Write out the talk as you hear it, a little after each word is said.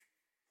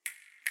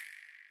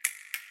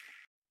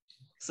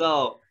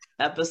So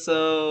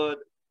episode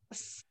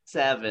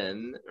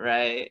 7,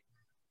 right?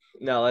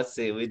 No, let's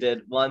see. We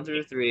did 1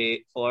 through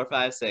 3, 4,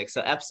 5, 6.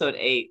 So episode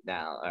 8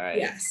 now. All right.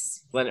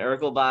 Yes. When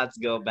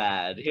Urkelbots go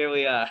bad. Here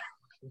we are.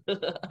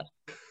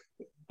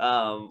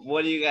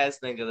 What do you guys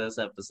think of this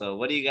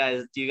episode? Do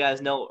you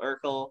guys know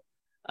Urkel?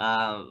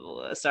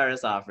 Start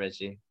us off,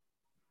 Richie.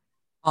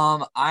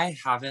 I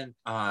haven't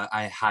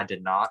I had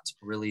not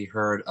really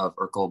heard of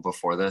Urkel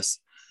before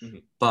this.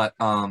 But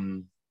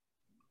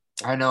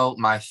I know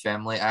my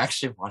family, I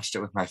actually watched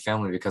it with my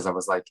family because I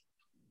was like,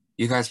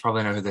 you guys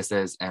probably know who this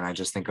is, and I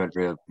just think it would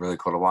be really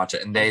cool to watch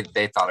it. And they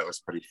thought it was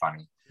pretty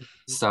funny.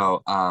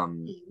 So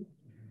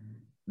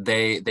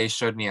they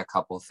showed me a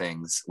couple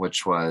things,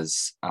 which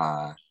was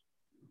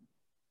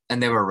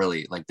and they were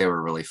really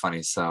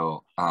funny.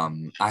 So I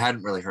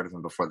hadn't really heard of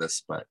them before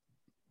this, but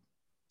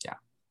yeah.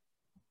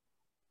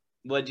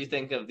 What do you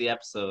think of the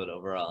episode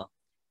overall?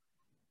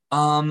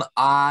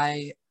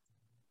 I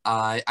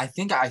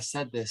think I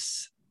said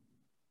this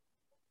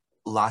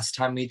last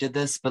time we did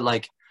this, but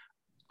like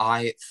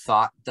I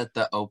thought that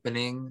the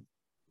opening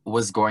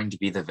was going to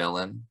be the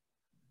villain.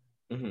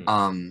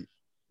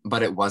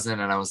 But it wasn't,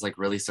 and I was like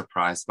really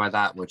surprised by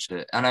that,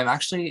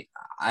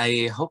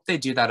 I hope they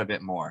do that a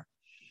bit more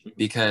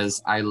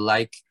because I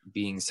like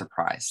being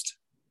surprised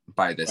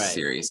by this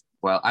series.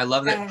 Well, I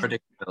love that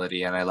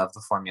predictability and I love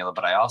the formula,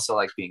 but I also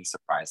like being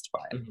surprised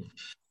by it.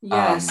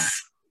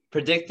 Yes.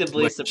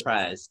 Predictably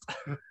surprised.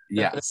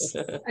 Yes.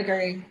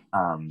 Agree.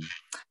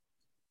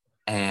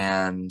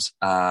 And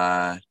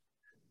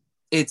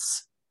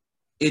it's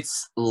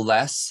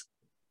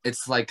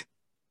like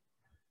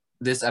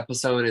this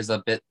episode is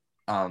a bit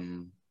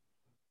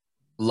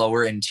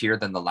lower in tier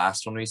than the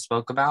last one we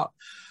spoke about,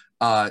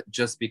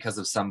 just because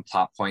of some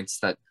plot points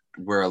that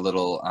were a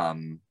little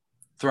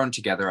thrown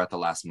together at the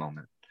last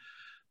moment.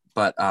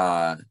 But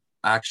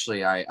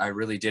actually, I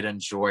really did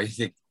enjoy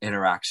the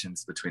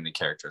interactions between the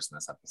characters in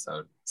this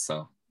episode.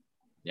 So,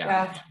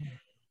 yeah.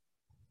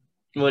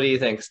 What do you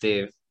think,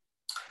 Steve?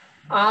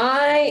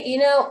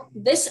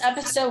 This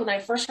episode, when I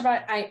first heard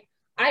about it,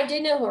 I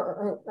did know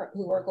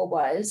who Urkel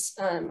was.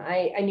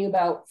 I knew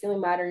about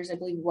Feeling Matters, I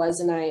believe it was,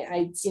 and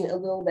I'd seen it a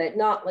little bit,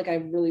 not like I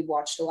really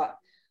watched a lot.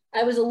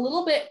 I was a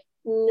little bit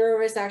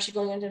nervous actually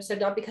going into the episode,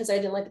 not because I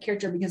didn't like the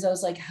character, because I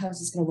was like, how is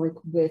this going to work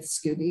with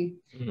Scooby?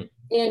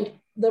 And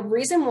the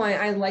reason why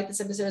I like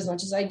this episode as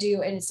much as I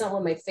do, and it's not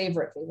one of my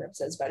favorite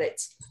episodes, but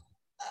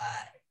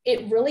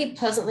it really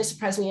pleasantly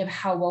surprised me of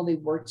how well they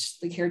worked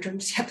the character in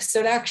this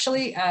episode,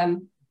 actually.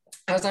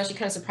 I was actually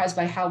kind of surprised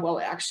by how well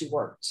it actually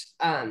worked.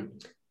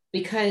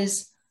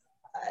 Because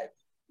I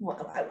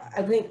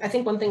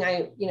think one thing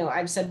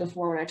I've said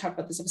before when I talked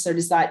about this episode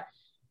is that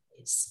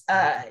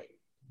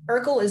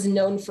Urkel is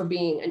known for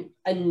being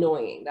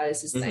annoying. That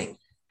is his thing.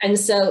 And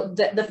so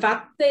the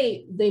fact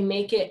they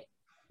make it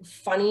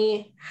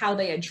funny how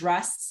they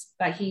address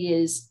that he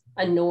is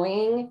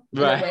annoying in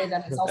a way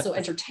that is also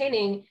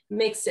entertaining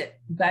makes it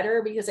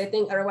better, because I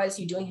think otherwise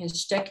he's doing his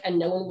shtick and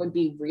no one would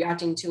be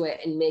reacting to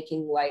it and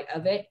making light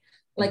of it.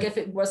 Like if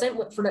it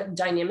wasn't for the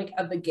dynamic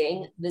of the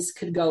gang, this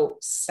could go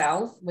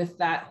south with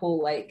that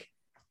whole like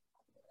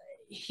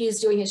he's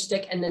doing his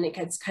shtick and then it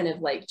gets kind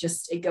of like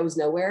just it goes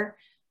nowhere.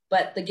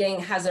 But the gang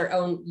has their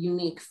own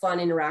unique fun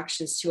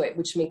interactions to it,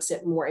 which makes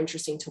it more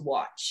interesting to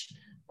watch.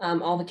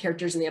 All the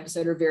characters in the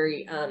episode are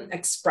very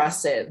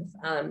expressive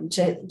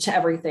to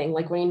everything.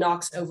 Like when he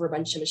knocks over a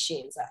bunch of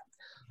machines.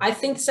 I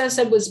think this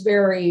episode was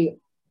very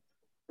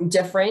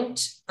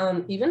different,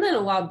 even than a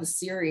lot of the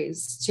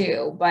series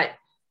too. But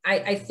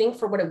I think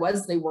for what it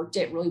was, they worked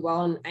it really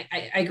well. And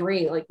I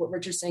agree, like what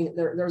Richard's saying,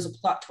 there was a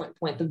plot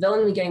point. The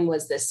villain in the game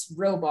was this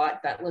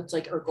robot that looked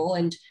like Urkel,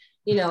 and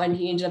and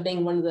he ended up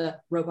being one of the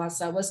robots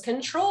that was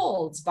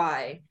controlled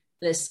by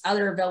this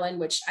other villain,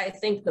 which I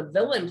think the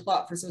villain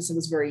plot for Simpson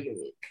was very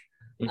unique.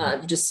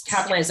 Just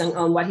capitalizing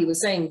on what he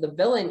was saying, the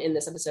villain in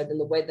this episode and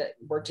the way that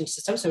worked into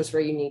this episode was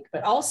very unique.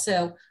 But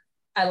also,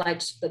 I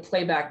liked the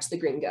playback to the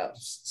Green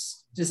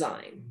Ghosts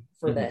design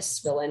for this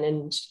villain,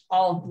 and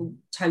all the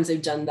times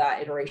they've done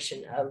that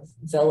iteration of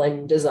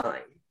villain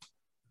design.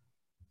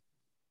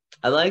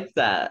 I like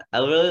that. I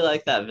really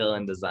like that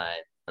villain design,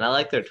 and I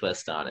like their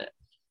twist on it.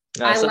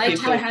 I liked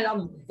how it had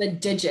the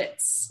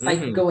digits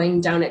like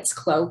going down its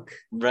cloak.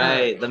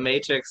 Right, the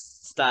Matrix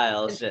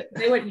style shit.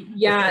 They would,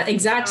 yeah,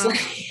 exactly.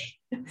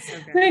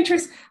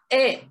 Matrix.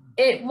 They're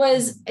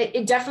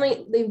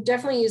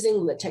definitely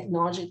using the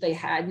technology they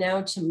had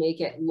now to make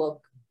it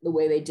look the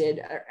way they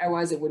did.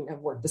 Otherwise, it wouldn't have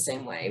worked the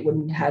same way. It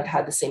wouldn't have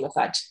had the same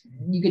effect.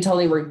 You could tell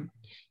they were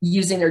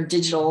using their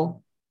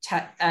digital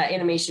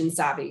animation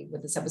savvy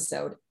with this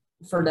episode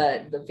for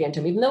the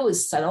Phantom. Even though it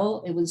was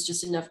subtle, it was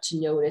just enough to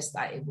notice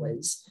that it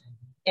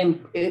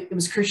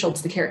was crucial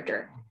to the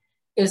character.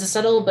 It was a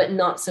subtle but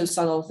not so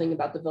subtle thing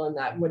about the villain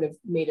that would have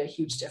made a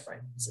huge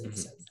difference.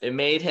 It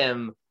made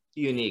him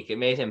unique. It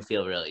made him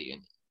feel really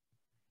unique.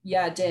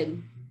 Yeah, it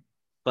did.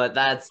 But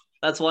that's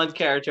one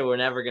character we're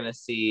never gonna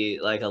see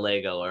like a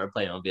Lego or a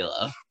Playmobil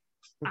of.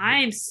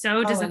 I'm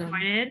so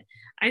disappointed.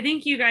 I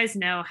think you guys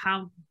know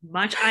how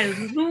much I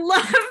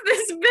love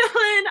this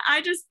villain.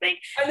 I just think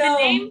I the know.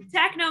 name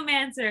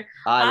Technomancer.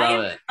 I love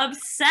am it.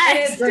 obsessed.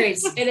 It is great.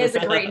 It is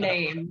a great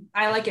name.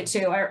 I like it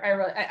too.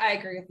 I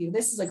agree with you.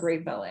 This is a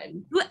great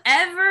villain.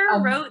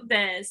 Whoever wrote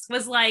this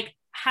was like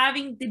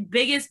having the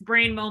biggest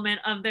brain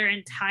moment of their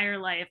entire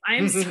life. I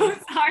am so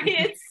sorry.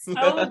 It's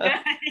so good.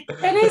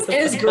 It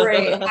is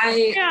great.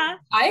 Yeah.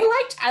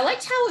 I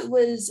liked how it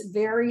was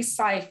very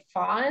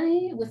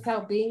sci-fi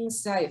without being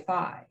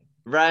sci-fi.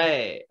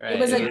 Right. It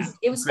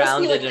was supposed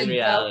to be like in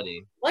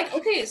reality. Like,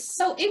 okay,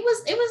 so it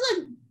was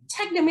a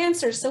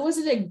technomancer. So was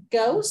it a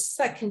ghost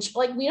that can,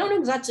 like, we don't know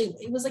exactly.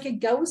 It was like a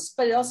ghost,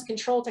 but it also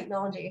controlled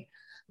technology.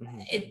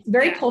 It's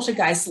very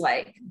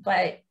Poltergeist-like,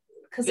 but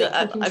because it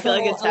can control, I feel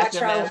like a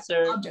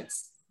technomancer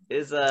objects.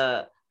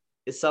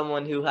 Is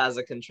someone who has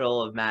a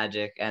control of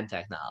magic and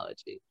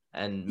technology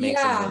and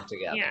makes them work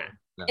together. Yeah.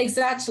 No.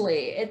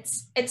 Exactly.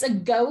 It's a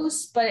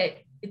ghost, but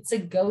it's a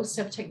ghost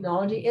of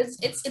technology.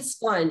 It's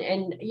fun,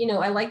 and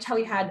I liked how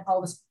he had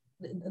all this.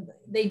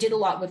 They did a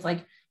lot with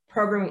like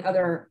programming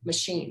other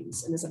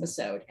machines in this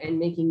episode and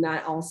making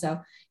that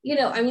also.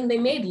 They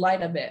made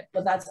light of it,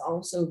 but that's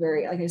also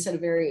very, like I said,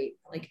 very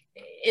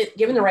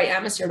given the right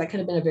atmosphere, that could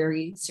have been a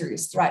very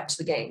serious threat to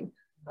the game.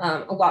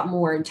 A lot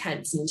more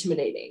intense and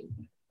intimidating.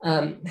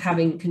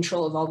 Having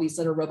control of all these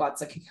little robots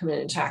that could come in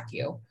and attack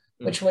you,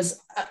 which was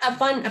a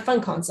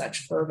fun concept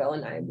for a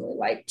villain I really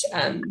liked.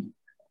 And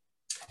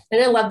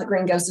I love the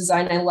Green Ghost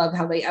design. I love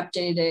how they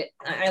updated it.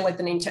 I like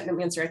the name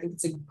Technomancer. I think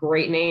it's a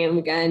great name.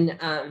 Again,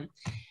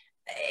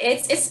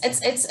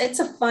 it's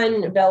a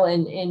fun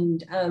villain,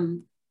 and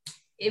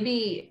it'd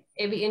be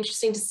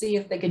interesting to see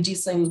if they could do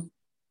something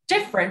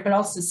different, but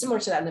also similar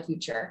to that in the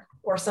future,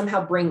 or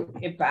somehow bring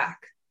it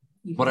back.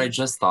 What I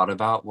just thought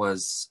about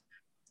was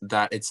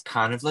that it's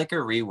kind of like a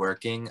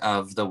reworking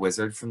of the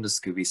wizard from the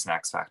Scooby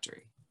Snacks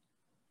Factory.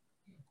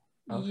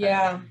 Okay.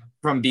 Yeah.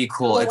 From Be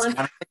Cool. It's kind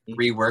of like a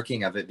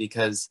reworking of it,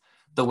 because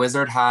the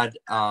wizard had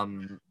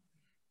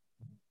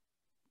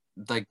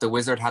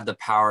the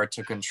power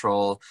to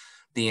control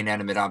the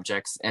inanimate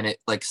objects, and it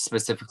like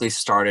specifically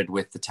started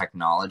with the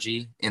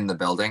technology in the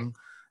building,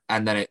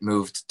 and then it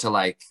moved to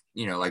like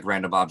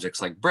random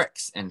objects like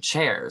bricks and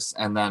chairs,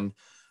 and then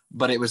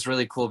but it was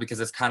really cool because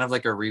it's kind of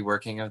like a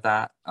reworking of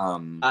that.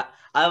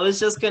 I was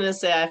just gonna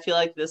say, I feel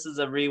like this is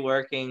a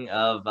reworking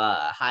of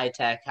High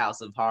Tech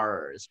House of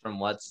Horrors from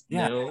What's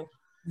New.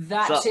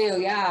 That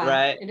too, yeah.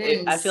 Right.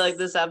 I feel like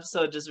this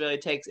episode just really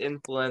takes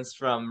influence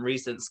from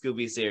recent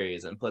Scooby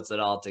series and puts it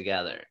all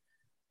together.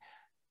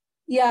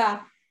 Yeah.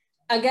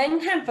 Again,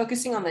 kind of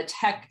focusing on the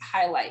tech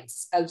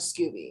highlights of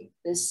Scooby.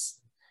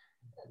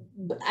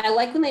 I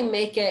like when they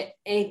make it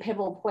a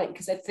pivotal point,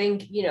 because I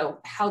think,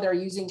 how they're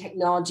using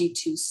technology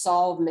to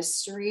solve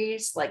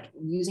mysteries, like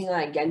using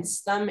that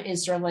against them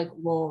is sort of like,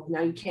 well,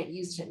 now you can't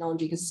use the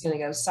technology because it's going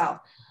to go south.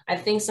 I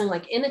think something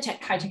like in the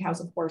High Tech House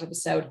of Horrors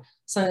episode,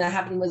 something that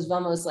happened was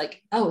Velma was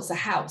like, oh, it's a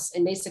house.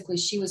 And basically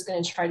she was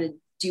going to try to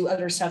do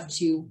other stuff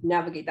to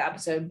navigate the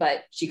episode,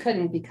 but she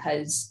couldn't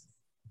because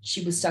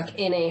she was stuck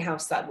in a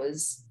house that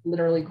was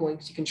literally going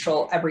to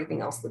control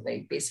everything else that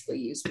they basically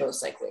used,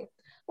 most likely,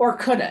 or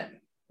could have.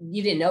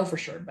 You didn't know for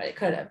sure, but it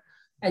could have.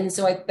 And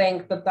so I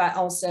think that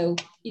also,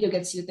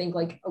 gets you to think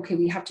like, okay,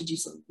 we have to do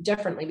something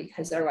differently,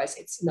 because otherwise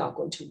it's not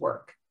going to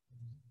work.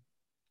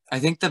 I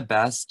think the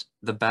best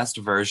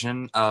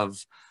version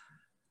of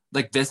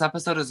like this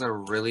episode is a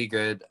really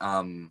good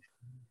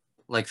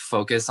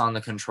focus on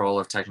the control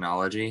of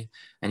technology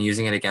and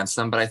using it against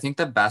them. But I think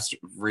the best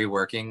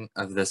reworking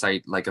of this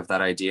of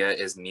that idea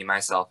is Me,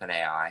 Myself, and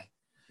AI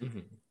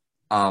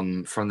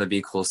from the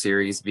Be Cool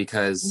series,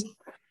 because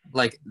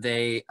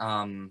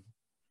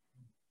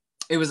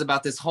it was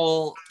about this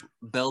whole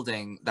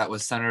building that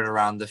was centered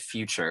around the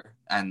future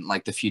and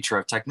like the future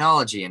of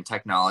technology, and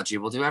technology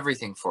will do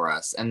everything for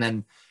us. And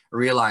then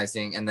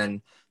realizing, and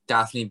then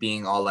Daphne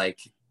being all like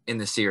in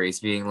the series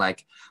being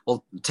like,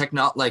 well,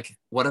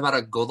 what about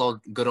a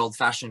good old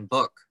fashioned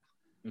book?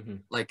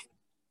 Like,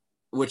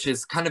 which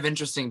is kind of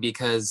interesting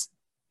because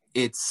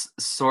it's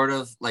sort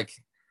of like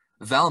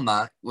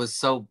Velma was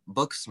so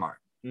book smart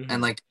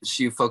and like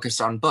she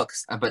focused on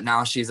books, but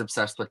now she's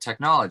obsessed with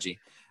technology.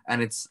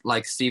 And it's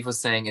like Steve was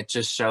saying, it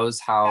just shows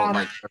how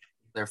like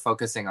they're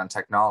focusing on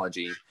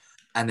technology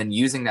and then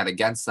using that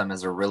against them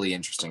is a really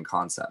interesting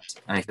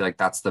concept. And I feel like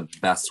that's the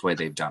best way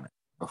they've done it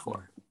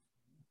before.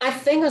 I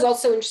think it was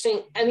also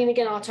interesting. I mean,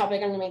 again, off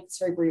topic, I'm going to make this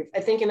very brief. I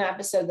think in the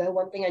episode, the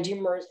one thing I do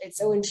remember is it's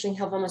so interesting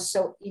how Velma's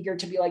so eager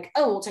to be like,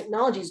 oh, well,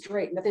 technology is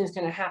great. Nothing's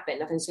going to happen.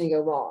 Nothing's going to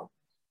go wrong.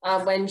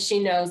 When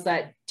she knows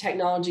that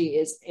technology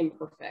is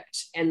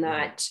imperfect and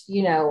that,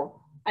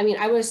 I mean,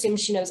 I would assume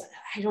she knows,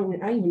 I don't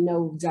even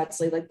know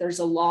exactly, like there's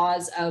a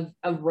laws of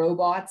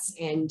robots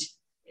and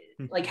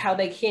like how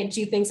they can't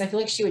do things. I feel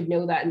like she would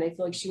know that. And I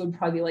feel like she would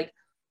probably be like,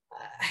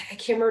 I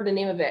can't remember the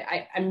name of it.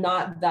 I'm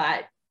not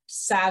that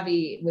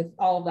savvy with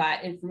all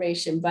that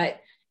information,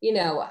 but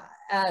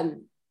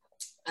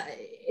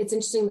it's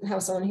interesting how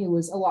someone who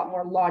was a lot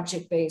more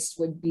logic based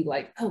would be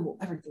like, oh, well,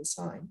 everything's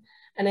fine.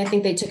 And I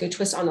think they took a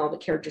twist on all the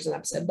characters in the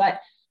episode.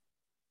 But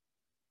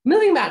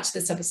moving back to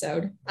this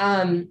episode,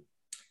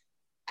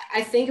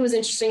 I think it was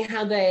interesting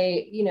how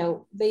they,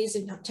 they used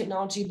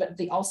technology, but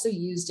they also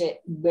used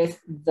it with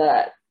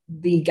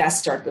the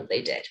guest star that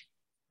they did.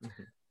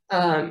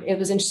 It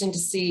was interesting to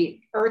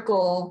see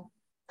Urkel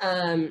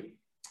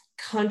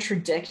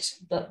contradict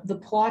the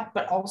plot,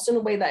 but also in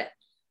a way that,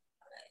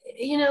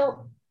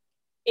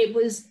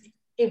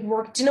 it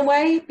worked in a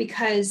way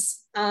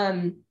because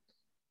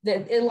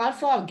it allowed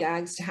for a lot of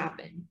gags to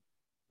happen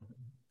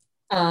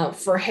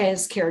for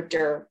his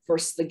character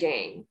versus the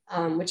gang,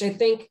 which I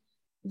think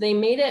they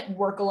made it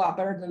work a lot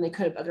better than they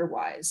could have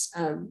otherwise.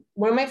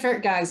 One of my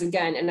favorite gags,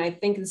 again, and I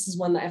think this is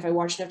one that if I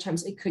watch enough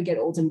times, it could get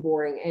old and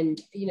boring. And,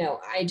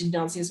 I did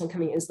not see this one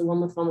coming, is the one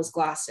with Mama's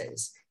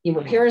glasses. He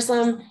repairs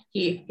them.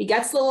 He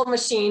gets the little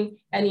machine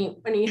and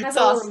he has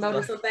a little remote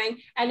or something.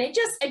 And it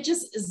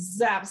just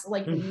zaps,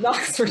 like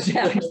knocks her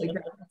down. Like,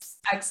 that's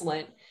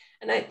excellent.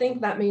 And I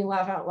think that made me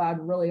laugh out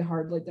loud really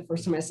hard, like the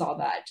first time I saw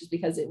that, just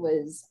because it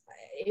was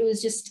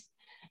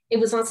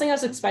not something I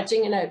was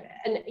expecting. And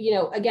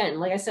again,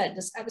 like I said,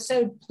 this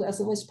episode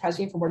pleasantly surprised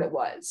me for what it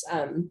was.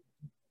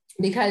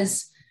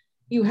 Because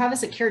you have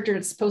this character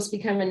that's supposed to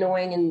be kind of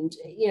annoying, and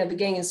the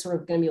gang is sort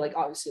of going to be like,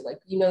 obviously, like,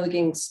 the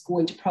gang's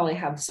going to probably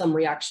have some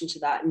reaction to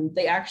that, and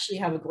they actually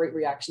have a great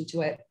reaction to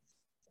it.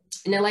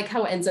 And I like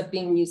how it ends up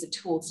being used as a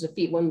tool to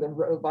defeat one of the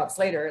robots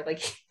later.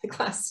 Like, the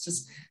class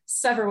just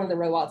sever one of the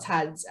robots'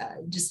 heads.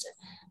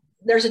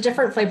 There's a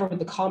different flavor with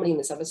the comedy in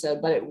this episode,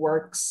 but it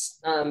works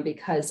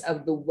because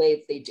of the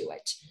way they do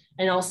it,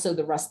 and also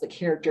the rest of the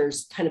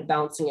characters kind of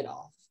bouncing it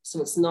off.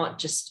 So it's not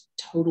just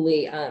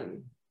totally.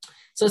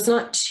 So it's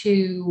not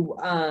too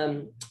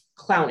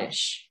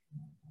clownish.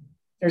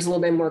 There's a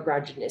little bit more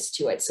groundedness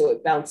to it, so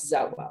it bounces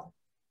out well.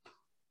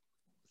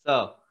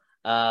 So,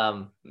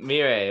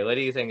 Mireille, what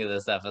do you think of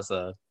this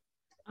episode?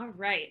 All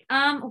right.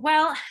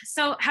 Well,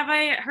 so have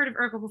I heard of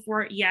Urkel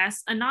before?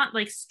 Yes. Not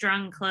like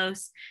strung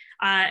close.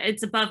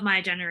 It's above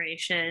my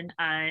generation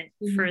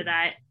for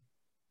that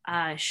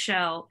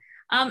show.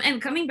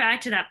 And coming back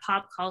to that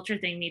pop culture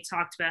thing we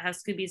talked about, how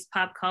Scooby's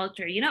pop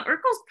culture,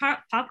 Urkel's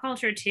pop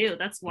culture too.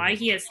 That's why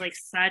he has like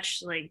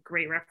such like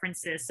great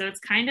references. So it's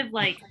kind of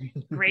like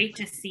great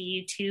to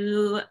see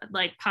two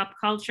like pop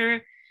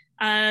culture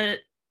like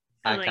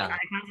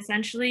icons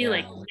essentially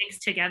like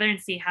mixed together and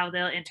see how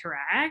they'll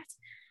interact.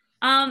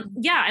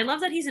 I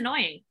love that he's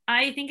annoying.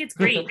 I think it's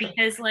great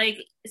because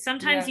like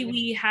sometimes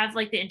we have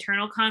like the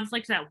internal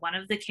conflict that one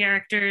of the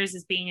characters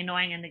is being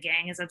annoying and the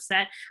gang is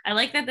upset. I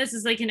like that this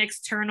is like an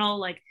external,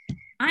 like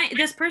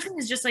this person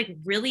is just like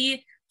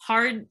really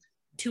hard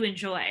to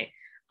enjoy,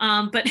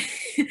 but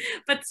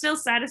but still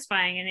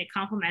satisfying, and it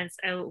complements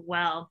out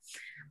well.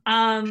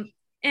 And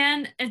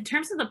in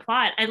terms of the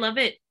plot, I love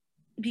it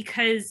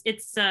because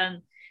it's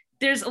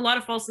there's a lot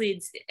of false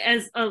leads,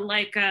 as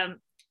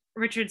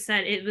Richard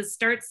said. It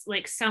starts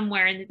like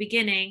somewhere in the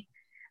beginning,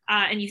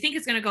 and you think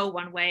it's going to go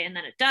one way, and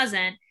then it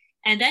doesn't,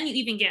 and then you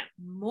even get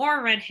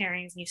more red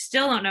herrings, and you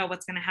still don't know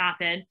what's going to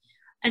happen,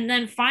 and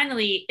then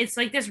finally it's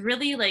like this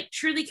really like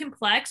truly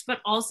complex, but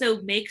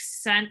also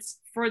makes sense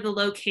for the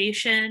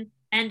location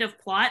end of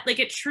plot. Like,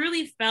 it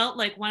truly felt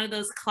like one of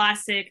those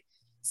classic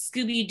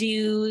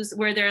Scooby-Doo's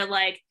where they're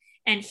like,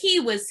 and he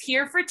was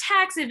here for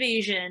tax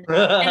evasion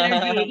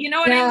energy. You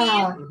know what I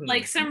mean?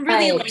 Like some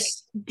really like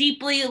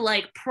deeply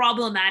like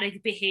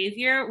problematic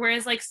behavior.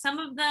 Whereas like some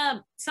of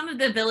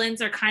the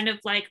villains are kind of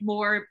like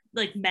more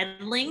like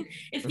meddling,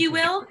 if you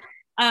will.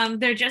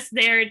 They're just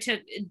there to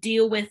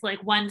deal with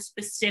like one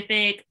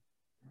specific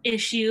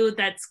issue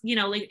that's,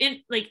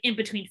 like in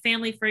Between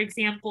Family, for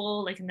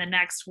example, like in the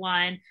next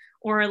one,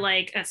 or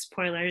like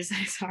spoilers,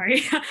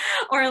 sorry,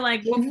 or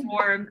like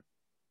before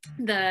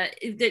the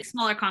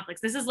smaller conflicts.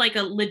 This is like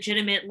a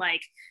legitimate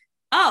like,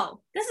 oh,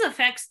 this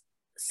affects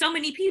so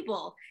many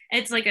people.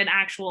 It's like an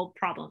actual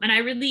problem, and I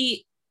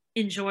really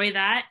enjoy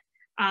that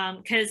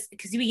because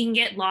we can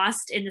get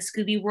lost in the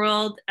Scooby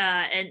world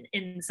and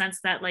in the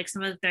sense that like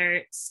some of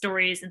their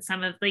stories and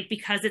some of like,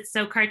 because it's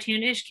so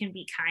cartoonish, can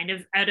be kind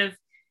of out of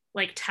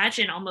like touch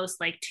and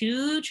almost like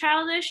too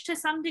childish to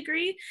some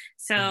degree.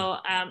 So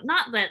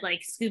not that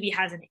like Scooby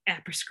has a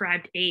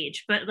prescribed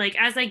age, but like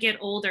as I get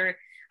older,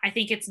 I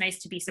think it's nice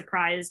to be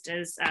surprised,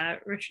 as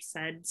Richard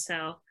said.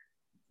 So,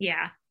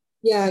 yeah.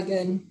 Yeah,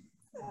 good.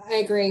 I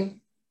agree.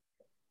 And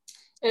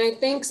I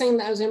think something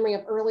that I was going to bring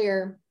up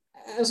earlier,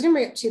 I was going to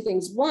bring up two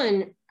things.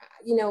 One,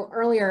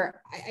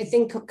 earlier, I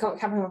think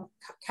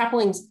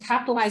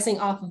capitalizing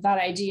off of that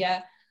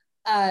idea,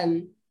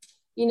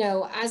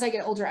 as I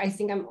get older, I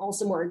think I'm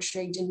also more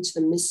intrigued into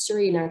the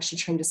mystery and actually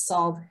trying to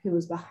solve who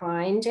is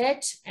behind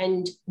it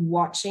and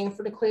watching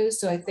for the clues.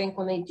 So I think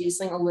when they do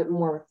something a little bit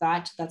more with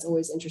that, that's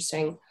always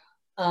interesting.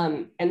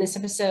 And this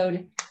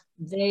episode,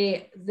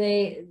 they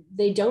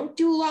don't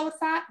do a lot with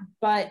that,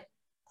 but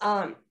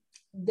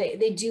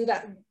they do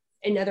that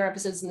in other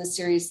episodes in the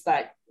series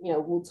that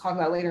we'll talk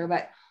about later.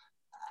 But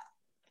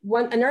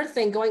another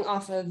thing going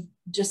off of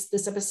just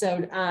this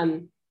episode,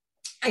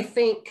 I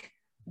think,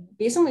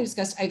 based on what we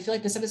discussed, I feel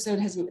like this episode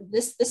has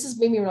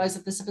made me realize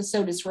that this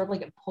episode is sort of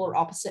like a polar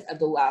opposite of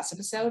the last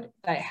episode,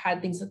 that it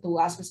had things that the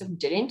last episode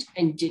didn't,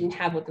 and didn't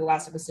have what the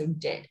last episode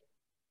did.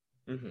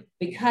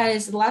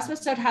 because the last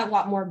episode had a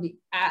lot more.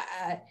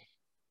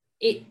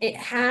 It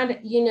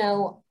had, you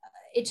know,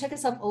 it took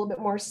itself a little bit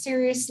more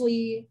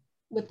seriously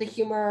with the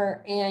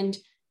humor, and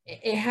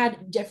it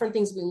had different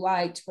things we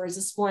liked, whereas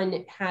this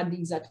one had the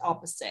exact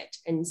opposite.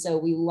 And so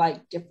we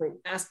liked different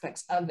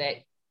aspects of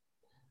it.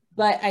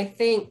 But I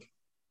think,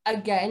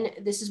 again,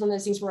 this is one of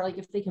those things where, like,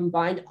 if they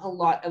combined a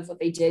lot of what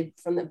they did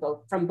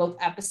from both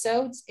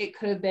episodes, it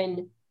could have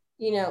been,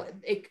 you know,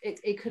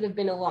 it could have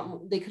been a lot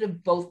more, they could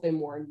have both been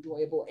more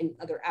enjoyable in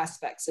other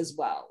aspects as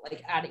well,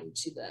 like adding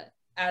to,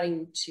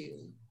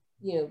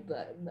 you know,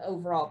 the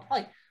overall,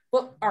 probably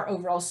what our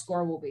overall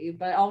score will be,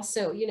 but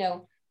also, you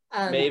know,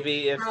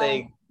 maybe if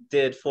they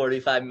did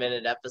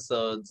 45-minute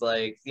episodes,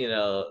 like, you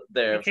know,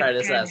 their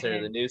predecessor,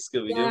 the new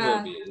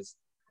Scooby-Doo movies.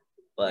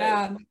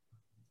 Like,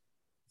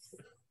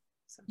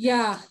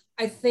 yeah,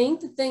 I think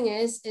the thing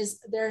is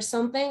there's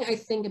something I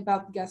think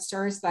about the guest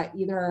stars that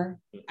either,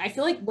 I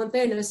feel like one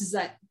thing I noticed is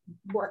that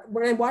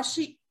when I watched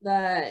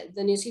the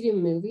new Scooby-Doo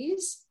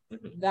movies,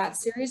 that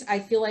series, I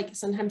feel like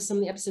sometimes some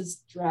of the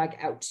episodes drag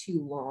out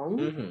too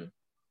long.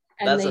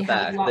 And that's a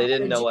fact. They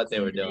didn't know what they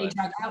were doing.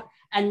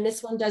 And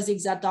this one does the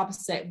exact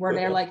opposite, where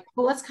they're like,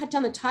 well, let's cut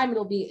down the time.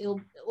 It'll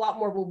a lot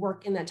more will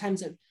work in that time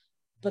zone.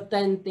 But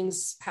then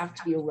things have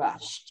to be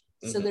rushed.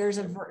 So there's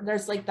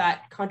like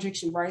that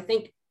contradiction where I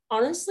think,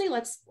 honestly,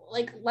 let's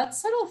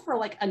settle for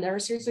like another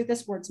series like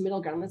this where it's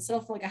middle ground. Let's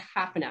settle for like a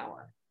half an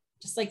hour,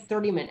 just like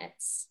 30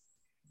 minutes.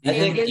 I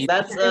think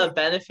that's the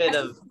benefit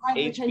of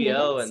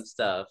HBO and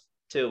stuff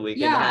too. We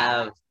can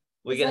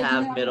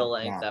have middle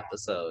length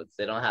episodes.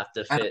 They don't have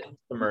to fit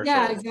commercials.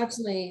 Yeah,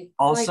 exactly.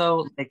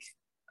 Also, like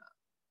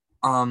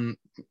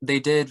they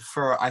did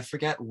for, I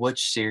forget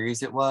which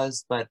series it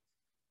was, but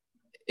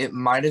it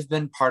might have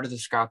been part of the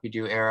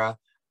Scrappy-Doo era,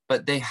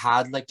 but they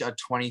had like a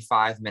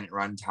 25-minute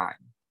runtime.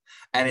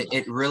 And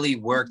it really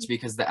worked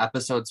because the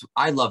episodes,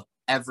 I love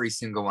every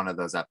single one of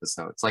those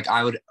episodes. Like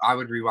I would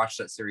rewatch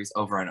that series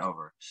over and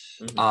over.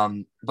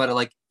 But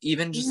like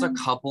even just a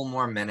couple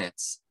more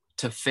minutes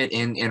to fit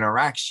in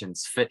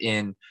interactions,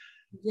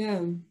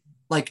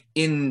 like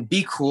in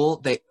Be Cool,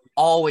 they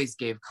always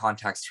gave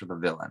context for the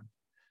villain,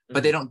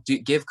 but they don't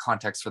give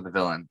context for the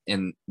villain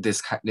in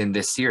this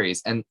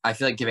series. And I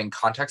feel like giving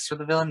context for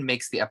the villain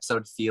makes the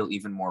episode feel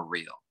even more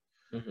real.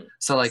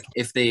 So like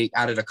if they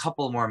added a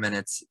couple more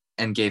minutes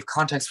and gave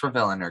context for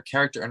villain or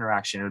character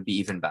interaction, it would be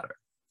even better.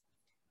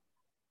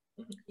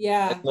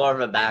 Yeah, it's more of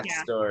a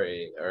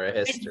backstory or a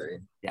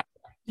history.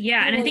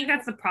 Yeah, and I think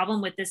that's the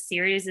problem with this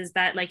series is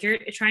that like you're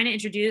trying to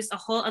introduce a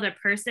whole other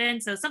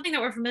person, so something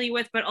that we're familiar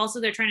with, but also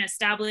they're trying to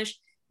establish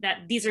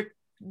that these are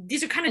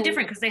kind of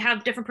different because they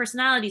have different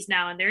personalities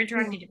now and they're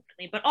interacting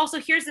differently. But also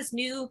here's this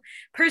new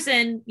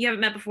person you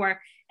haven't met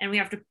before, and we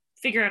have to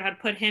figure out how to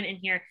put him in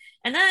here.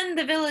 And then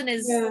the villain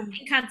is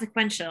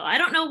inconsequential. I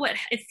don't know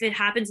if it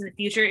happens in the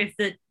future, if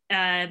the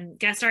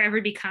guest star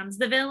ever becomes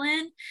the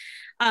villain.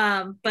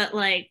 But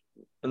like,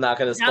 I'm not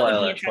going to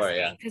spoil it for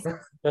you.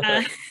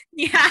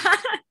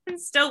 I'm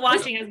still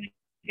watching as we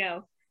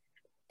go.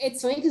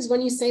 It's funny because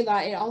when you say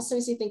that, it also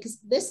makes me think,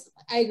 because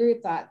I agree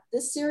with that.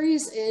 This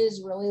series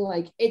is really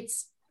like,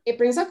 it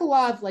brings up a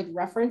lot of like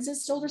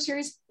references to older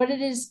series, but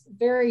it is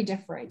very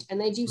different.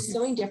 And they do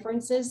so many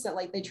differences that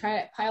like they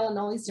try to pile in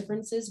all these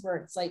differences where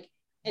it's like,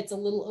 it's a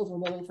little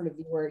overwhelming for the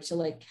viewer to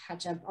like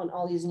catch up on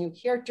all these new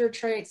character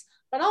traits,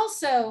 but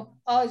also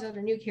all these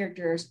other new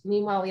characters.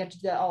 Meanwhile, we have to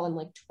do that all in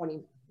like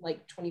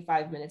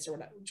 25 minutes or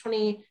whatever,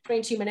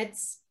 22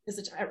 minutes is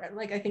the time.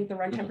 Like I think the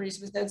runtime for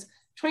these episodes,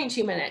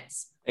 22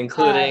 minutes.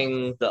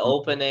 Including the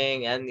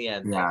opening and the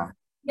ending.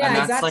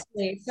 Yeah,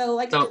 exactly.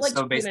 Like,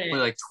 so basically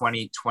like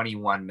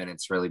 21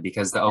 minutes really,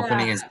 because the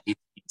opening is 18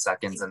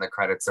 seconds and the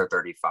credits are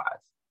 35.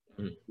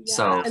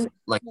 So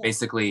like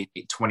basically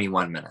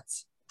 21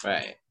 minutes.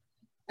 Right.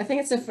 I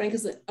think it's so funny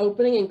because the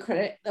opening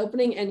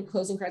and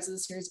closing credits of the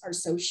series are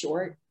so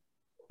short.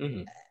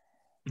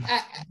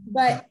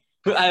 But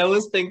I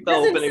always think the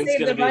opening is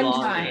going to be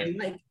longer.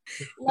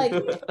 Like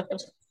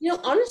you know,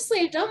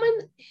 honestly, I don't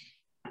mind.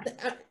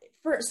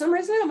 For some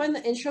reason, I don't mind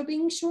the intro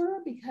being shorter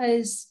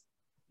because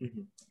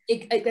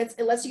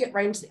it lets you get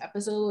right into the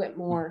episode a little bit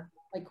more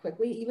like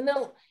quickly. Even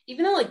though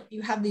like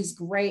you have these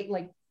great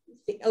like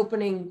the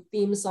opening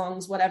theme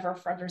songs, whatever,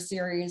 for other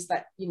series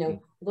that, you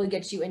know, really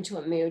get you into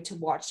a mood to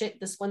watch it.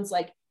 This one's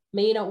like,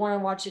 maybe you don't want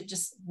to watch it,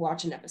 just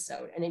watch an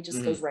episode, and it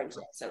just goes right into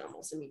the episode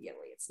almost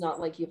immediately. It's not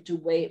like you have to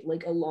wait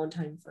like a long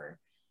time for,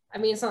 I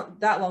mean, it's not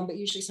that long, but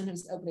usually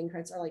sometimes the opening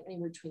credits are like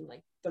anywhere between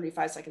like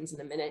 35 seconds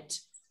and a minute.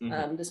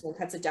 This one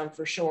cuts it down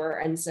for sure.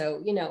 And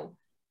so, you know,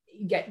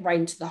 you get right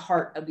into the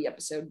heart of the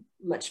episode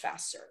much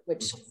faster,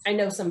 which I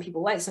know some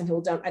people like, some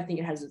people don't. I think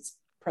it has its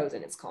pros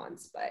and its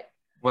cons, but.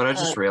 What I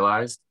just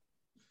realized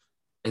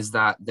is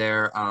that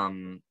there,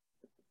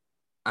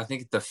 I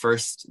think the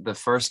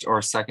first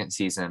or second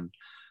season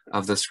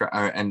of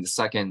and the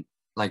second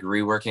like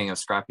reworking of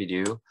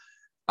Scrappy-Doo,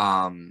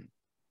 the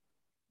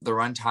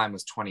runtime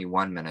was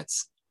 21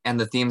 minutes, and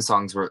the theme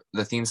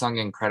song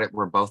and credit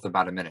were both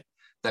about a minute.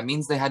 that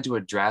means they had to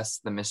address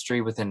the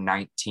mystery within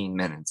 19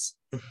 minutes,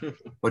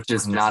 which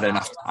is not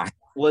enough time.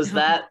 Was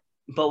that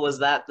the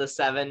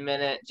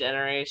 7-minute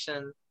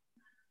generation?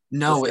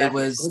 No, it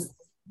was.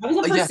 That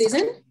was the first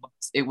season?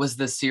 It was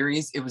the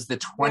series. It was the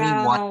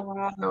 21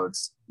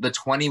 episodes. The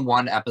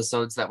 21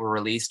 episodes that were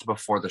released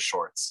before the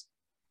shorts.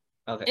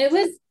 Okay.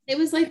 It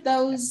was like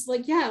those,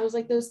 like, yeah, it was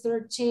like those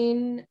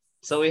 13.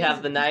 So we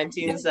have the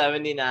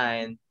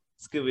 1979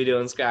 Scooby-Doo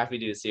and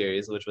Scrappy-Doo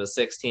series, which was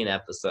 16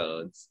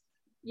 episodes.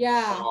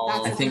 Yeah.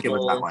 I think it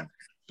was that one.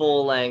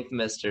 Full-length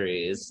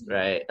mysteries,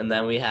 right? And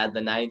then we had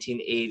the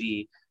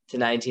 1980 to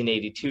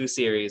 1982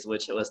 series,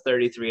 which was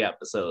 33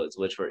 episodes,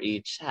 which were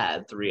each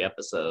had 3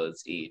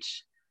 episodes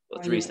each.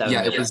 Well, 3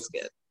 7-minute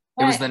skits.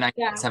 It was the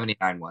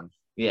 1979 one.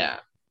 Yeah.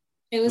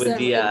 It was with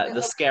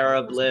the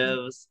Scarab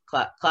Lives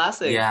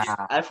classic. Yeah.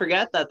 I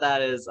forget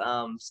that is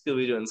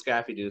Scooby-Doo and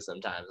Scrappy-Doo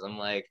sometimes. I'm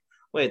like,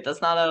 wait,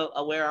 that's not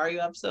a Where Are You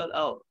episode?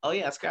 Oh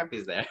yeah,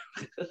 Scrappy's there.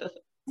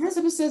 Those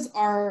episodes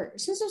are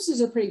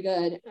pretty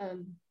good.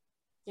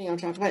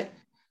 But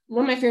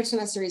one of my favorites from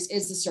that series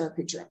is the Star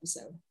Creature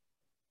episode.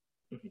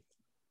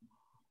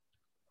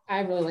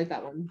 I really like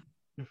that one.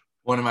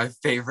 One of my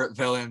favorite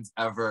villains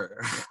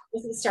ever.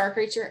 This is Star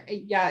Creature.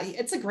 Yeah,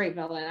 it's a great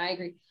villain. I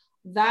agree.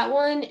 That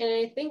one,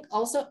 and I think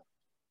also,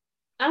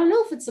 I don't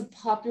know if it's a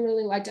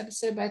popularly liked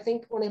episode, but I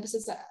think one of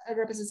the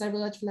other episodes I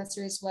really liked from that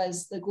series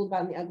was the Gould,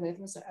 Bad, and the Ugly. I think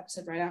it was the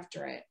episode right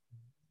after it.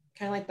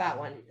 Kind of like that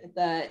one.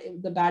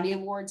 The Baddie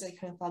Awards, I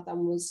kind of thought that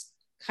one was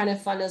kind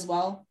of fun as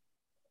well.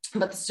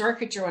 But the Star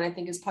Creature one, I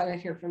think, is probably my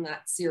favorite from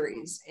that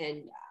series,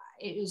 and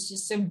it was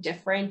just so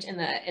different.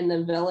 And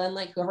the villain,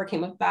 like whoever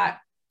came up with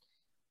that.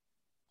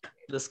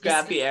 The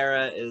Scrappy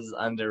era is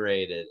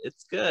underrated.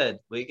 It's good.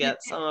 We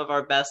get some of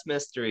our best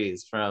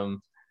mysteries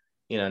from,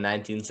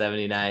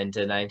 1979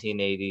 to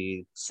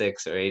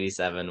 1986 or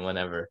 87,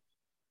 whenever.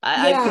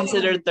 I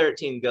considered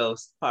 13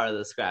 Ghosts part of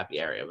the Scrappy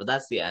area, but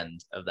that's the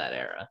end of that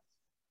era.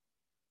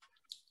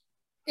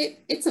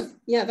 That's a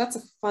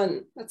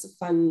fun.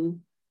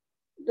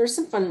 There's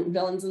some fun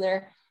villains in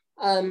there.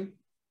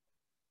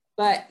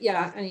 But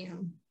yeah, anyhow.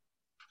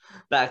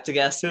 Back to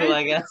Guess Who,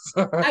 I guess.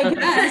 I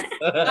guess.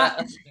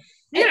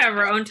 We could have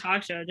our own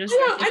talk show. Just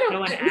go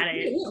and at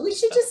it. We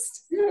should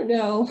just, I don't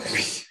know.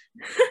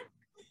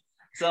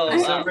 So,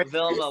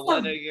 Vilma,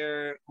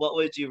 what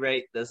would you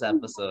rate this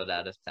episode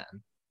out of 10?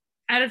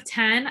 Out of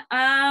 10,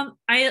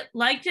 I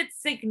liked it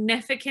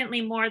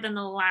significantly more than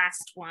the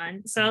last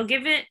one. So I'll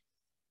give it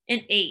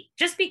an 8,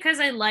 just because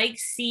I like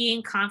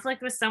seeing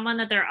conflict with someone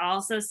that they're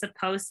also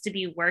supposed to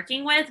be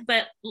working with.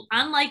 But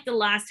unlike the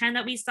last time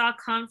that we saw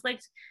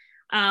conflict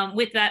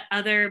with that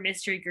other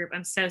mystery group,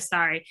 I'm so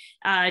sorry,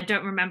 I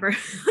don't remember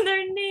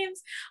their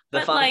names.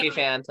 The Funky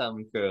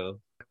Phantom crew.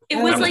 It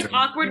was like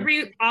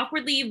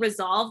awkwardly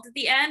resolved at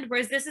the end,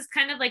 whereas this is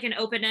kind of like an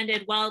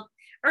open-ended. Well,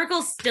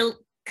 Urkel's still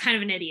kind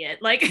of an idiot.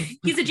 Like,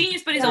 he's a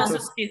genius, but he's also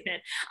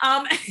stupid.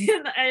 And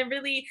I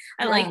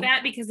like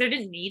that, because there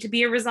didn't need to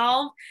be a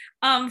resolve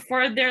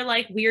for their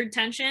like weird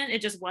tension.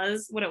 It just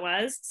was what it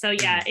was. So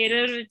yeah, 8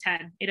 out of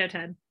 10. 8 out of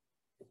 10.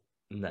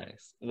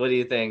 Nice. What do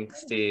you think,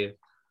 Steve?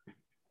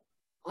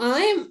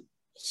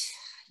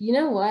 You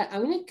know what?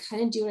 I'm gonna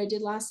kind of do what I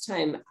did last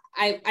time.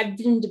 I've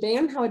been debating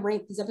on how I'd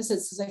rank these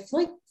episodes, because I feel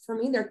like for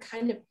me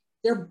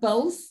they're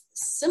both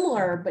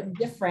similar but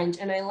different,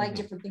 and I like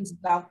different things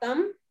about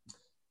them.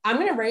 I'm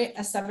gonna rate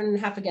a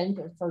 7.5 again,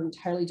 but for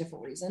entirely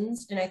different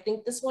reasons. And I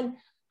think this one's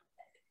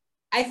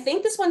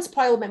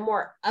probably a little bit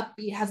more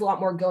upbeat, has a lot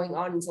more going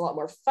on, it's a lot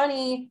more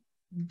funny.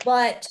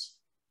 But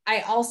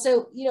I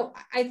also,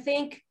 I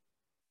think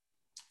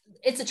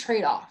it's a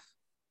trade-off.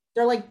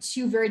 They're like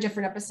 2 very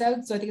different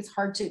episodes, so I think it's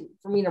hard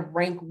for me to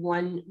rank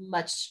one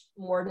much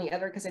more than the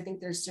other, because I think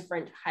there's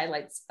different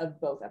highlights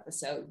of both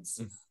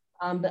episodes.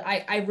 But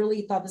I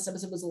really thought this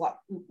episode was a lot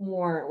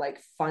more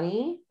like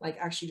funny, like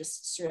actually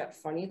just straight up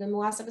funny than the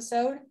last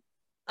episode.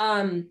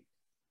 I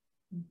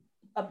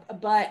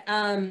liked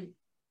how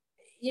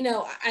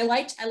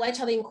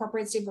they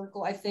incorporated Steve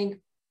Urkel. I think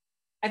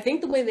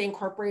the way they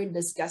incorporated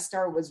this guest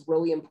star was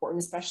really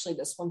important, especially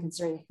this one,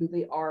 considering who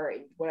they are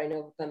and what I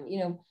know of them.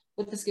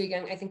 With the Scooby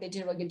Gang, I think they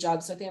did a really good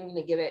job. So I think I'm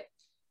going to give it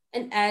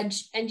an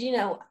edge. And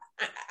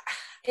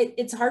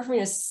it's hard for me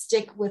to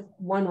stick with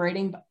one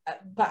rating,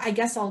 but I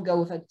guess I'll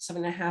go with a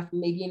 7.5,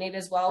 maybe an 8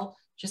 as well,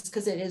 just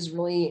because it is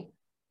really,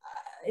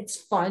 it's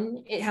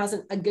fun. It has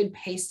a good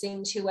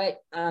pacing to it.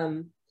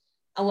 A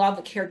lot of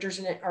the characters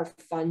in it are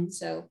fun.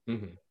 So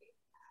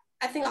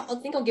I think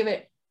I'll give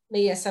it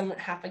maybe a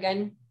 7.5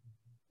 again.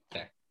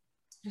 Okay.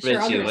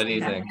 Sure, Richie, what do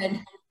you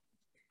think?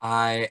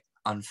 I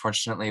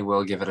unfortunately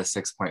will give it a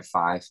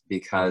 6.5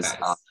 because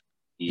of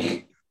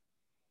the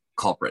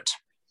culprit.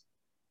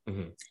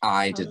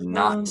 I did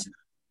not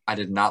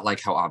like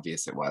how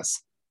obvious it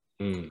was.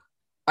 I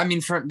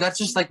mean, that's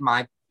just like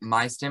my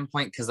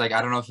standpoint, because like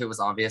I don't know if it was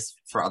obvious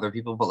for other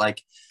people, but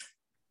like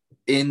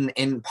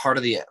in part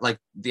of the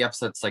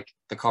episode's like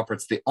the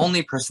culprit's the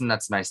only person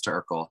that's nice to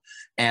Urkel,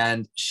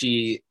 and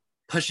she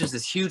pushes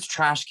this huge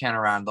trash can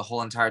around the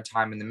whole entire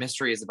time, and the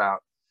mystery is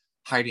about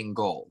hiding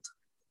gold.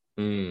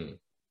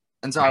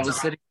 And so I was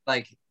sitting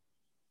like,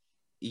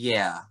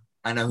 yeah,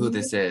 I know who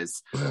this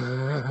is.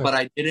 But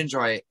I did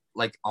enjoy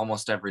like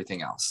almost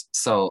everything else.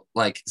 So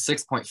like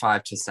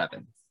 6.5 to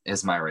 7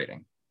 is my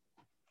rating.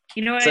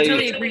 You know what? I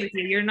totally agree with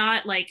you. You're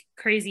not like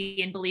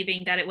crazy in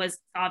believing that it was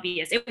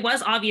obvious. It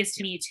was obvious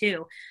to me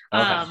too.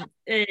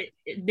 Okay.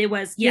 It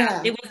was,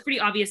 it was pretty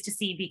obvious to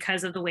see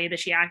because of the way that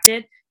she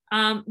acted.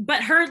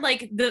 But her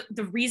like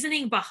the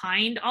reasoning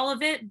behind all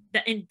of it,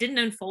 that it didn't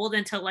unfold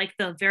until like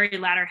the very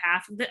latter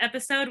half of the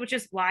episode, which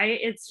is why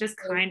it's just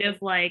kind of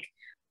like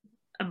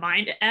a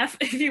mind F,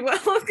 if you will,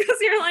 because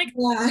you're like,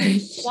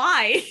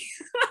 why?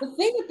 The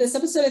thing with this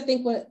episode, I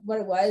think what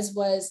it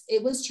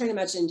was trying to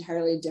match an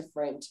entirely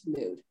different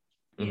mood.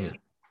 Yeah.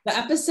 The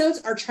episodes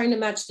are trying to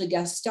match the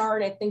guest star,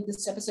 and I think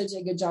this episode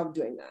did a good job of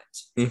doing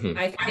that. Mm-hmm.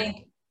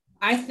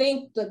 I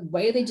think the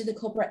way they did the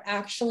culprit,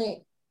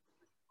 actually,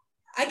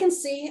 I can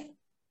see,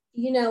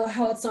 you know,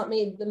 how it's not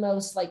made the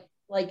most like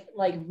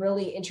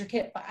really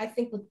intricate, but I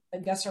think with a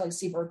guest star like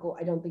Steve Urkel,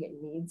 I don't think it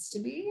needs to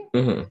be.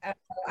 Mm-hmm.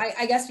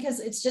 I guess because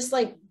it's just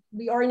like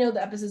we already know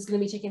the episode is going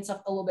to be taking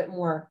stuff a little bit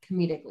more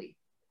comedically,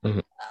 mm-hmm.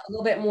 a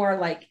little bit more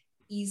like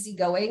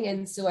easygoing,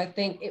 and so I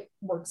think it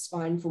works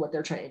fine for what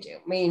they're trying to do.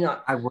 Maybe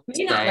not like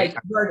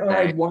where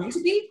I want it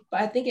to be,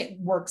 but I think it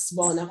works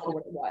well enough for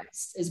what it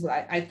was. Is what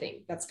I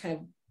think. That's kind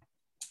of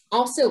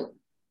also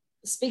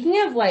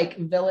speaking of like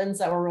villains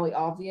that were really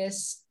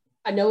obvious.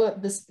 I know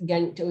this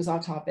again it was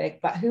off topic,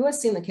 but who has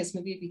seen the Kiss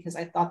movie? Because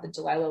I thought that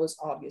Delilah was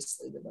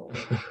obviously the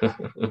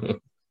villain.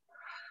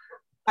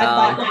 I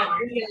thought that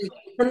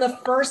from the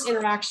first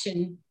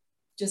interaction,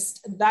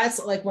 just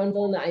that's like one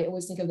villain that I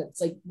always think of that's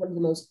like one of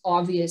the most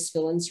obvious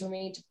villains for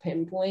me to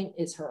pinpoint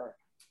is her.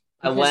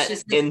 I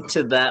went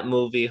into that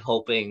movie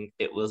hoping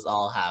it was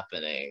all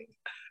happening.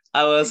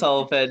 I was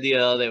hoping, you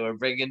know, they were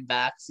bringing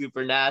back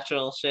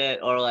supernatural shit,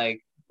 or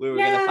like we were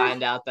gonna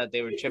find out that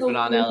they were tripping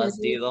on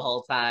LSD the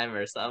whole time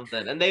or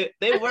something, and they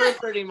were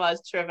pretty much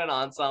tripping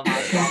on something.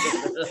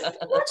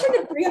 I'm not trying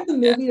to bring up the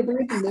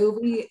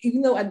movie,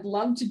 even though I'd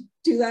love to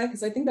do that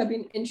because I think that'd be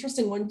an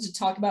interesting one to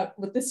talk about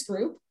with this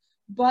group.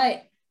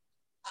 But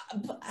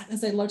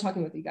as I love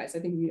talking with you guys, I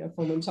think we have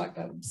fun to talk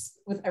about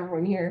with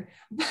everyone here.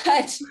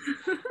 But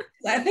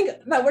I think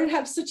that would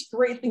have such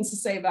great things to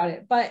say about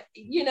it. But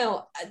you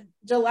know,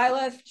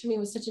 Delilah to me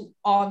was such an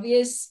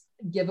obvious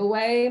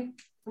giveaway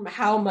from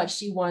how much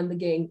she wanted the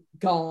gang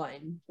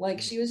gone.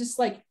 Like she was just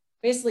like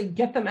basically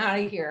get them out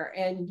of here,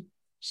 and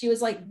she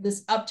was like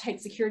this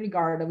uptight security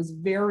guard that was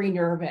very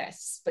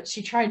nervous, but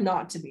she tried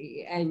not to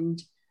be,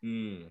 and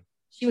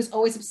she was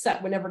always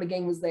upset whenever the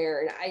gang was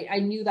there. And I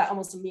knew that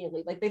almost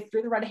immediately. Like they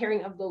threw the red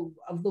herring of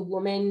the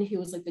woman who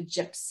was like the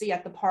gypsy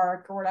at the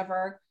park or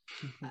whatever.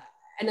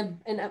 And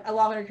a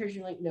lot of other characters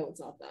were like, no, it's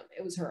not them.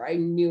 It was her. I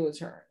knew it was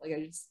her. Like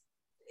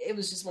it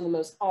was just one of the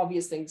most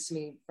obvious things to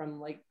me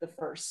from like the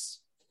first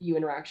few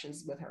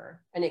interactions with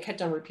her. And it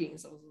kept on repeating.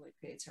 So I was like,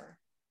 okay, it's her.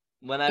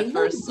 When I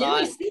first saw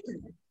it,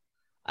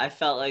 I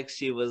felt like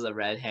she was a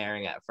red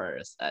herring at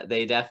first.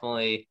 They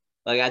definitely...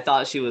 Like, I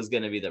thought she was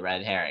going to be the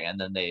red herring,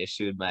 and then they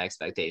eschewed my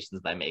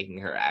expectations by making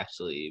her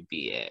actually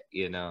be it,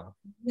 you know?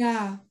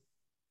 Yeah.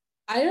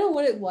 I don't know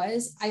what it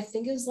was. I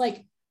think it was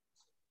like,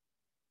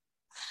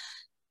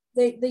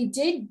 they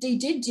did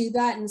do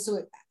that. And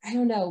so I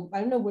don't know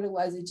what it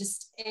was.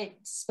 It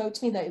spoke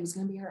to me that it was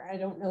going to be her. I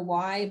don't know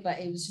why, but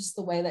it was just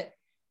the way that,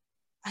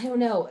 I don't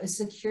know, a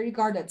security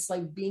guard that's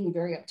like being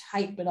very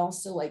uptight, but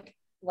also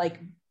like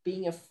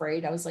being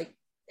afraid. I was like,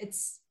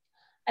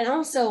 and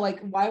also, like,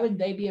 why would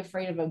they be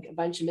afraid of a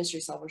bunch of mystery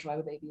solvers? Why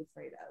would they be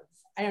afraid of?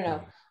 I don't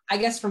know. I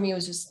guess for me, it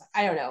was just,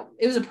 I don't know.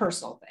 It was a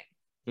personal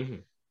thing.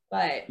 Mm-hmm.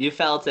 But you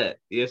felt it.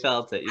 You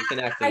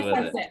connected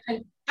with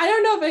it. I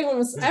don't know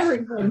if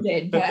everyone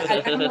did, but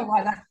I don't know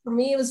why. That for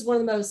me, it was one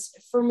of the most.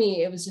 For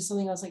me, it was just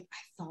something I was like, I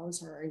thought it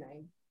was her,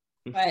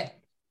 but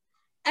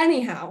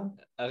anyhow.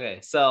 Okay,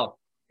 so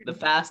the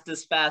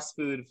fastest fast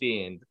food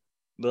fiend.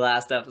 The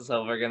last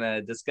episode we're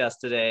gonna discuss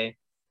today.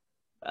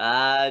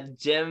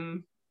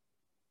 Jim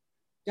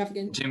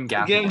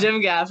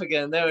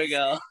Gaffigan. There we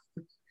go.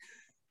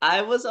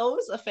 I was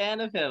always a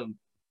fan of him.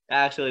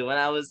 Actually, when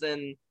I was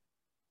in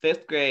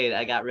 5th grade,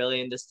 I got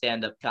really into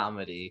stand-up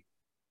comedy,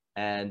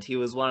 and he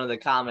was one of the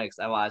comics.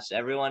 I watched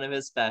every one of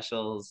his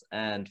specials,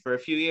 and for a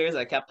few years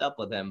I kept up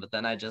with him, but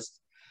then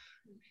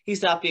he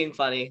stopped being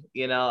funny,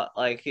 you know,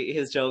 like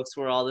his jokes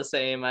were all the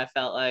same. I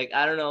felt like,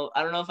 I don't know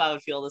if I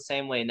would feel the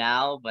same way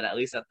now, but at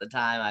least at the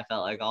time I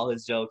felt like all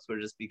his jokes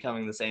were just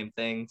becoming the same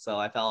thing, so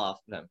I fell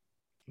off of him.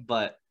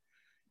 But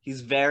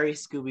he's very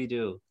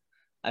Scooby-Doo.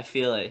 I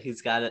feel it.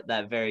 He's got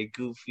that very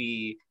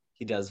goofy,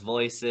 he does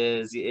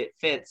voices. It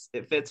fits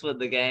with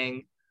the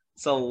gang.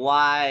 So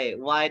why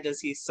is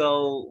he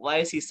so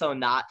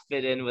not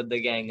fit in with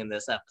the gang in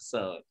this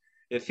episode?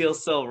 It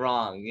feels so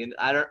wrong.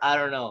 I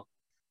don't know.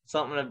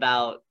 Something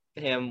about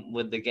him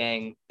with the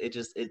gang,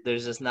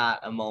 there's just not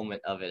a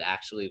moment of it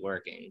actually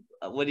working.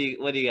 What do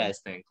you guys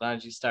think? Why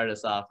don't you start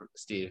us off,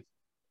 Steve?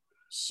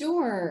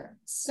 Sure.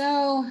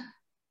 So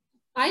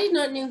I did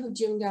not know who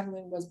Jim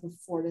Gaffigan was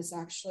before this,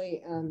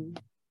 actually.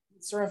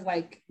 sort of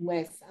like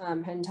with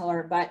Penn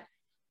Teller, but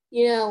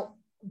you know,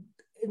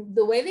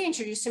 the way they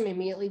introduced him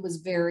immediately was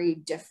very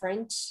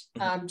different,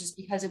 just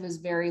because it was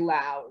very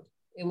loud.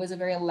 It was a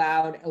very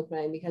loud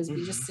opening because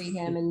we just see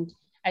him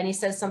and he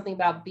says something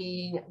about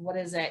being, what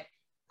is it?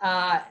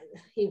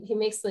 He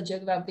makes the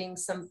joke about being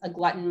a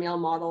glutton male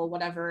model,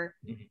 whatever.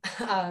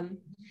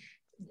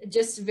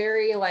 Just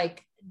very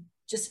like,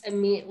 just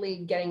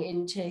immediately getting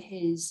into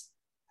his,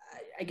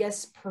 I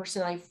guess,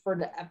 personality for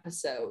the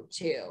episode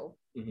too.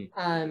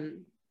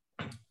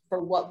 For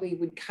what we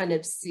would kind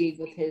of see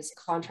with his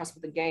contrast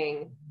with the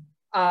gang.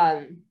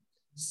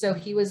 So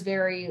he was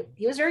very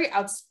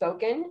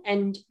outspoken,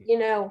 and you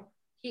know,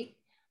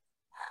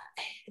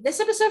 this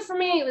episode for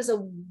me, it was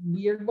a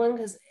weird one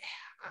because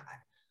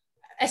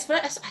I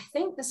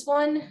think this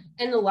one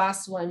and the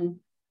last one,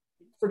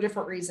 for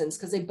different reasons,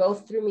 because they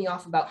both threw me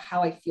off about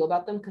how I feel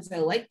about them, because I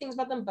like things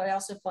about them, but I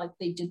also felt like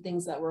they did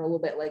things that were a little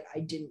bit like I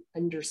didn't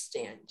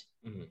understand.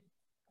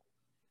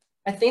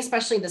 I think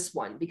especially this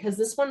one, because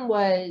this one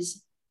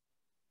was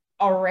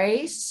a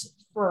race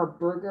for a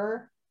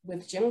burger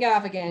with Jim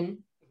Gaffigan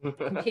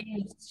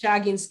competing with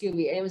Shaggy and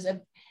Scooby.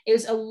 And it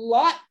was a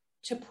lot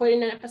to put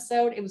in an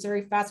episode. It was a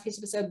very fast-paced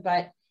episode,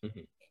 but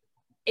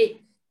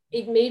it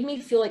made me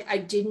feel like I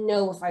didn't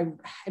know if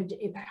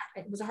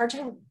it was a hard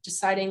time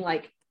deciding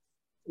like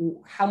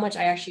how much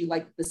I actually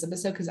liked this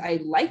episode, because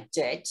I liked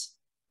it,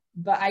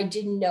 but I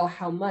didn't know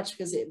how much,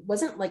 because it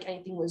wasn't like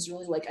anything was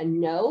really like a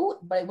no,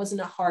 but it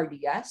wasn't a hard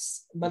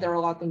yes. But there were a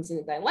lot of things in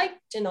it that I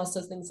liked, and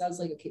also things I was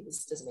like, okay,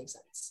 this doesn't make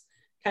sense.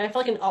 Kind of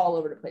felt like an all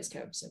over the place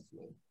kind of episode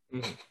for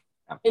me.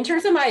 In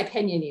terms of my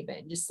opinion,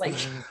 even just like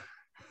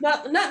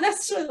not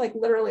necessarily like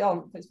literally all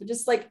over the place, but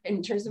just like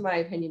in terms of my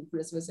opinion for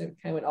this episode,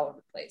 kind of went all over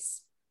the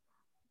place.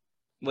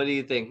 What do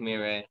you think,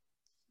 Mireille?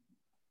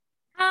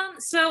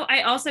 So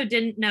I also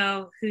didn't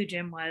know who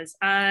Jim was,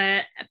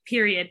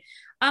 period.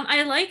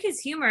 I like his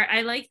humor.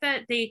 I like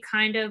that they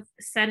kind of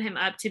set him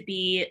up to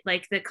be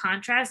like the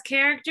contrast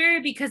character,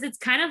 because it's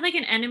kind of like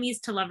an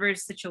enemies to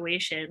lovers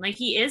situation. Like,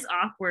 he is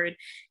awkward.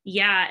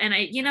 Yeah. And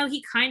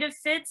he kind of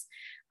fits.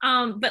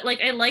 But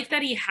like, I like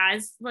that he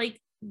has like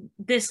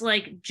this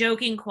like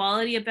joking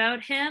quality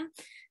about him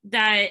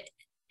that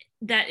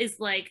is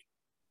like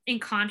in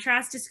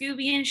contrast to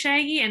Scooby and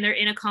Shaggy, and they're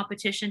in a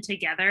competition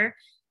together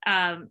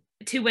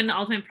to win the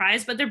ultimate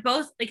prize, but they're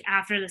both like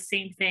after the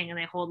same thing, and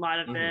they hold a lot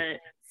of the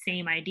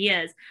same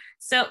ideas.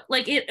 So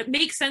like, it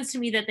makes sense to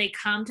me that they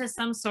come to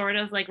some sort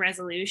of like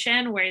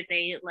resolution where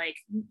they like,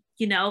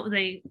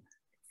 they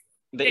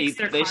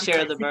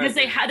share the burden,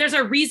 because there's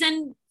a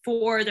reason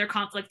for their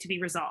conflict to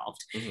be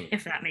resolved,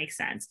 if that makes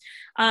sense.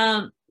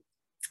 I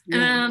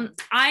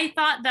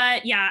thought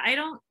that, I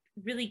don't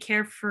really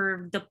care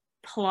for the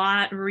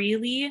plot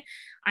really.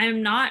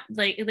 I'm not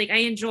like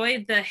I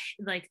enjoyed the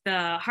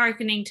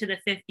hearkening to the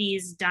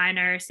 50s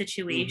diner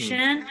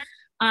situation.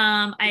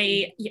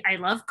 I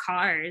love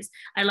cars.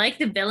 I like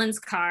the villain's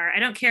car. I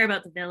don't care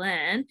about the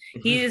villain.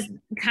 He's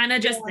kind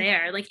of just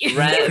there, like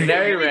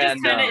very really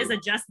random. Just kind of is a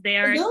just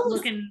there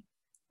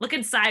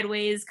looking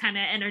sideways kind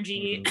of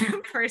energy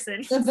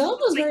person. The villain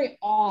was very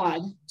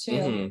odd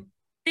too.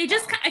 They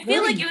just, I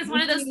feel like it was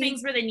one of those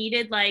things where they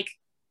needed like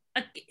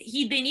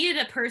they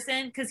needed a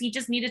person, because he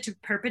just needed to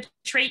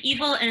perpetrate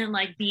evil and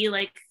like be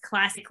like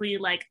classically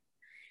like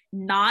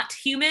not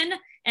human,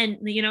 and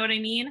you know what I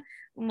mean,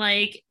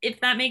 like, if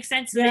that makes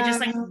sense. They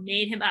just like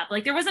made him up.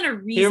 Like, there wasn't a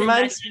reason. He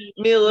reminds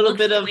me a little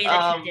bit of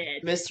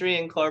Mystery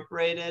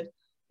Incorporated,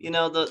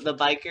 the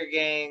biker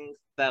gang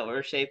that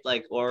were shaped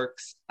like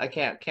orcs. I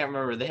can't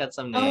remember, they had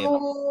some name.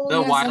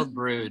 Wild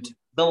Brood.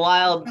 The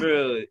Wild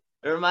Brood.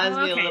 It reminds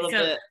me a little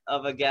bit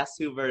of a Guess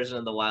Who version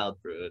of the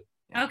Wild Brood.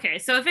 Okay,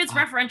 so if it's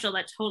referential,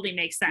 that totally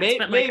makes sense.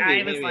 But like,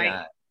 I was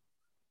like,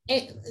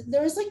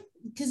 there was like,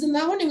 because in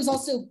that one it was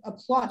also a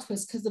plot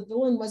twist, because the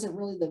villain wasn't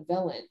really the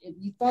villain.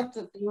 You thought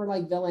that they were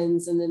like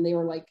villains, and then they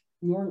were like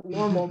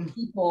normal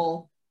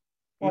people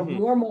or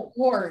normal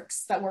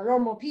orcs that were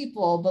normal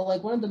people, but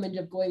like one of them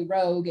ended up going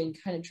rogue and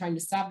kind of trying to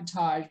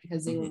sabotage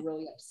because they were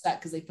really upset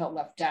because they felt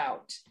left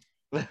out.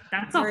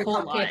 That's a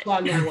whole lot.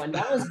 One.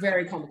 That was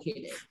very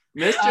complicated.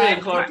 Mystery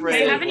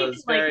Incorporated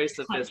was very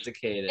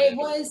sophisticated. It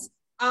was.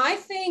 I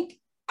think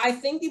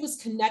it was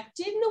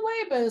connected in a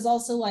way, but it was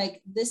also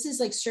like, this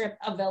is like straight up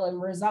a villain,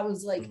 whereas that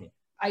was like,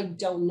 I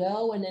don't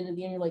know. And then at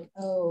the end, you're like,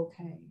 oh,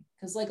 okay.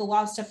 Because like a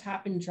lot of stuff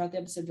happened throughout the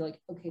episode. You're like,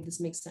 okay, this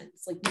makes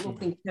sense. Like, people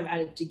think they've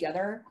added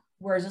together.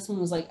 Whereas this one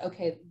was like,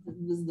 okay,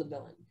 this is the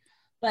villain.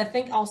 But I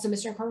think also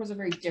Mr. Incorporated was a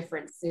very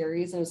different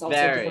series. And it was also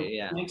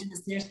different to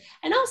the series.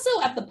 And also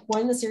at the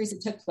point in the series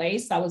it took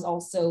place, that was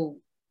also,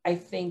 I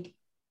think,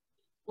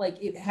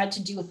 like, it had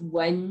to do with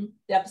when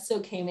the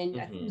episode came in.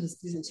 I think it was a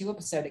season 2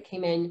 episode. It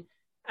came in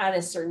at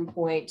a certain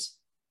point,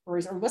 or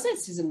was it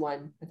season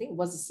 1? I think it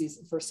was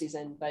the first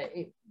season, but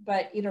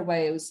either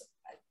way,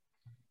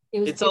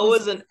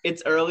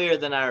 It's earlier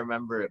than I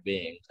remember it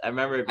being. I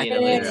remember it being a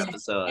later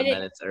episode, and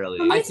then it's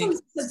earlier. I think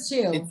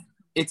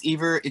it's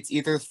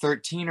either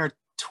 13 or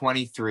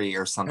 23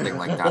 or something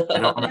like that. I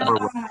don't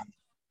remember.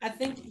 I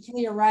think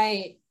you're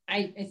right.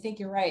 I think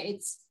you're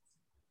right.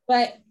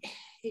 but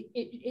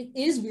it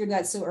is weird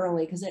that's so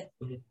early because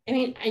I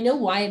mean, I know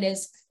why it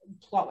is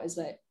plot-wise,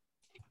 but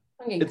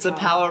it's a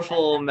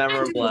powerful,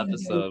 memorable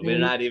episode. We're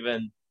not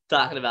even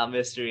talking about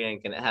Mystery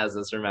Inc. and it has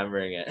us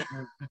remembering it.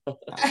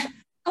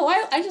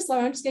 I'm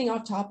just getting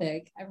off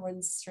topic.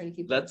 Everyone's trying to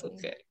keep that's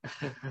okay.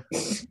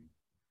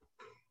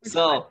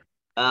 So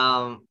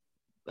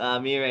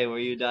Mireille, were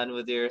you done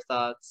with your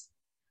thoughts?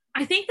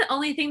 I think the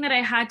only thing that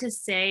I had to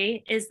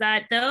say is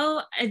that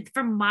though,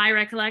 from my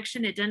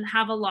recollection, it didn't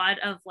have a lot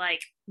of like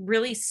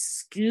really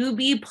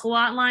Scooby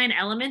plotline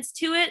elements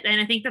to it.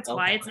 And I think that's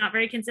why it's not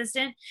very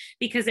consistent,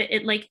 because it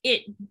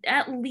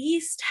at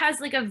least has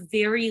like a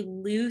very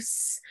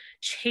loose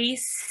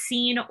chase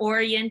scene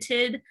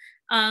oriented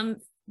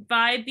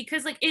vibe,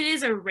 because like it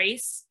is a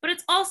race, but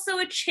it's also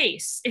a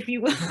chase, if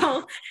you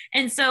will.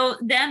 And so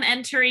them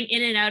entering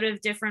in and out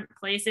of different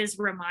places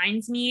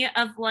reminds me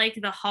of like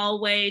the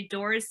hallway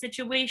doors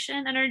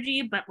situation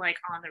energy, but like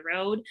on the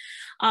road.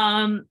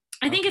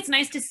 I think it's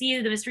nice to see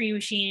the Mystery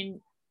Machine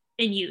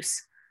in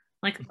use,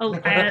 like you know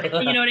what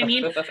I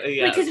mean?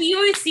 Yeah. Like, because you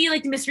always see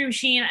like the Mystery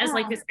Machine as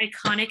like this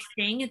iconic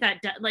thing that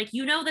like,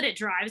 you know that it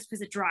drives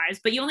because it drives,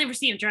 but you only ever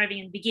see it driving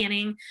in the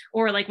beginning,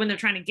 or like when they're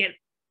trying to get,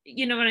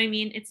 you know what I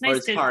mean? It's nice, or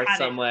it's to parked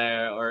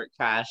somewhere, or it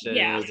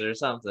crashes, or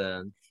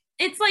something.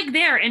 It's like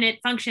there and it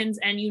functions,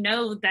 and you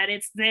know that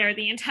it's there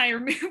the entire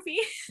movie,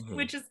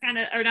 which is kind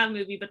of, or not the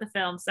movie, but the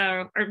film.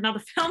 So, or not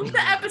the film, the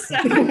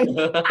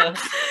episode.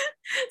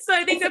 So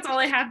I think that's all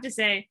I have to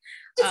say.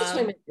 It's a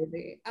 20-minute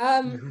movie.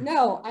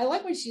 No, I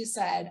like what you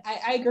said.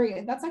 I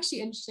agree. That's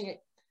actually interesting.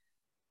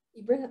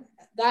 You bring up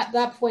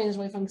that point is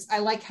really fun, because I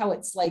like how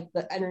it's like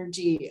the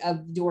energy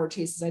of door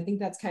chases. I think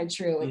that's kind of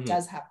true. It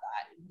does have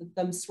that,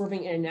 them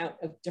swerving in and out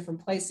of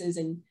different places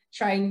and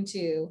trying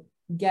to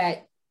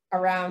get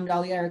around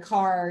all the other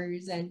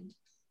cars. And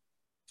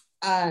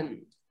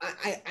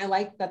I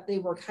like that they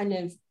were kind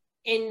of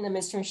in the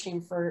Mystery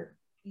Machine for,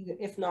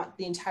 if not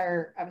the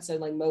entire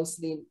episode, like most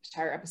of the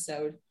entire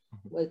episode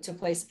took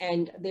place.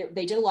 And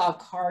they did a lot of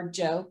car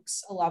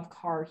jokes, a lot of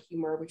car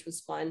humor, which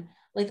was fun.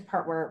 Like the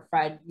part where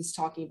Fred was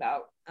talking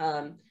about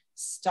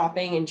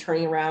stopping and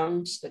turning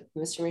around the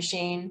Mystery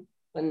Machine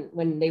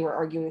when they were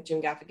arguing with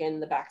Jim Gaffigan in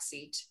the back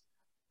seat.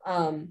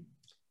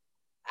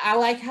 I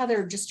like how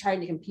they're just trying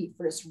to compete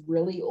for this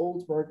really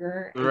old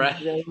burger, and right?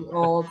 Really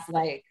old,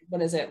 like,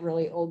 what is it?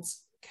 Really old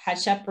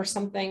ketchup or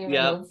something?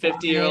 Yeah,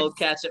 50-year-old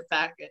ketchup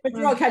packet.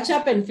 50-year-old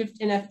ketchup and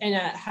in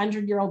a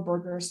 100-year-old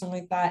burger or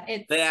something like that.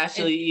 They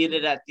actually eat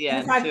it at the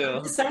end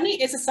too.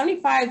 It's a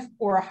 75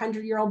 or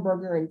 100-year-old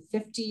burger and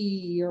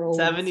 50-year-old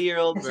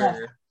 70-year-old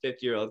burger,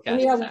 50-year-old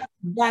ketchup.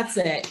 That's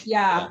it.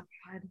 Yeah.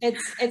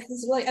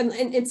 It's really, and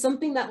it's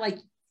something that like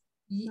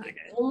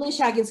only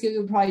Shaggy and Scooby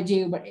would probably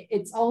do, but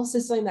it's also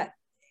something that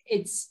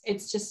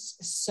it's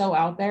just so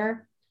out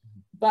there.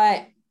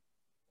 But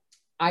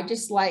I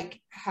just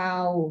like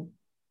how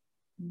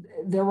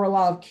there were a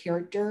lot of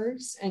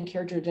characters and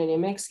character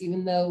dynamics,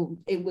 even though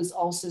it was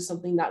also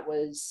something that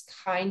was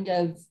kind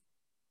of,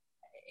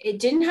 it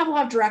didn't have a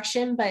lot of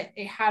direction, but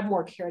it had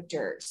more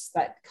characters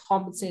that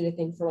compensated, I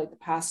think, for like the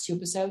past 2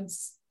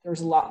 episodes.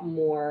 There's a lot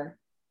more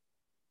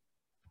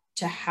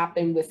to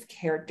happen with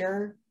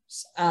characters.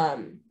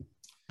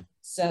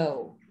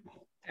 So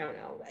I don't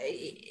know.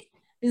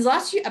 These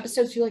last few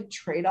episodes feel like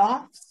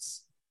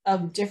trade-offs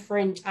of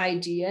different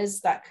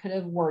ideas that could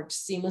have worked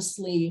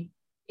seamlessly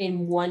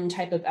in one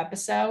type of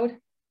episode,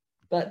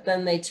 but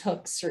then they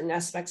took certain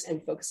aspects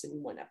and focused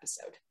in one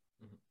episode.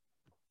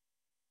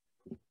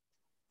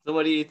 So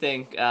what do you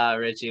think,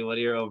 Richie? What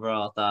are your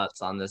overall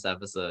thoughts on this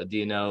episode? Do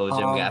you know Jim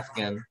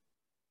Gaffigan?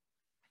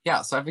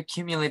 Yeah, so I've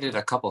accumulated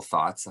a couple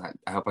thoughts.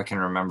 I hope I can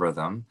remember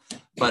them.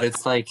 But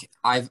it's like,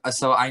 I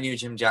knew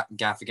Jim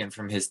Gaffigan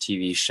from his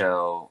TV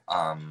show.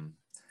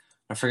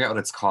 I forget what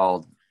it's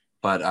called,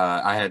 but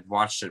I had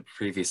watched it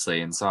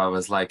previously. And so I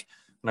was like,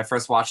 when I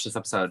first watched this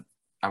episode,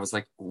 I was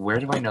like, where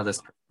do I know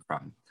this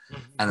from?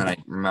 And then I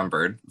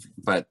remembered.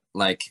 But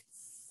like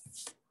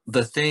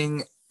the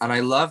thing, and I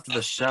loved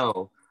the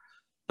show,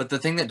 but the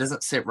thing that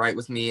doesn't sit right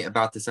with me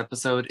about this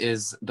episode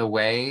is the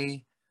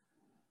way,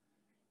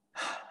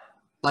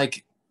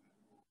 like,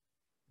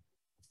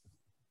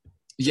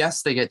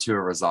 yes, they get to a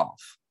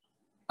resolve,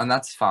 and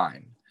that's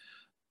fine.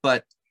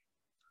 But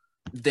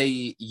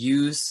they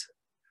use,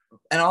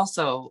 and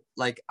also,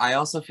 like, I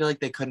also feel like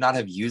they could not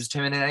have used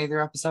him in any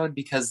other episode,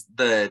 because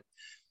the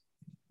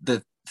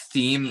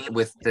theme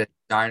with the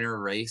diner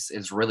race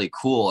is really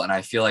cool, and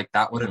I feel like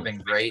that would have been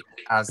great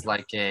as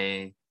like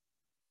a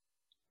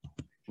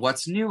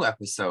what's new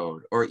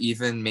episode, or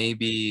even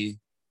maybe,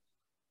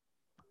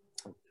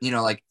 you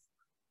know, like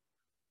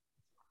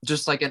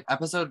just like an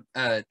episode,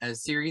 a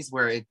series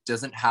where it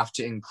doesn't have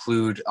to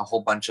include a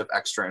whole bunch of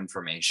extra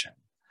information.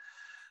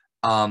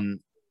 And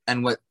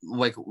what,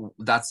 like,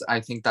 I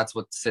think that's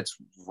what sits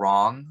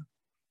wrong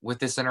with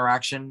this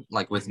interaction,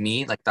 like with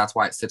me, like that's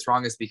why it sits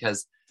wrong, is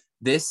because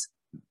this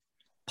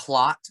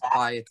plot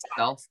by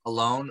itself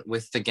alone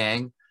with the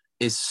gang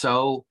is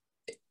so,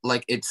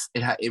 like, it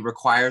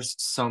requires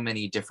so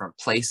many different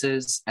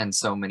places and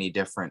so many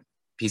different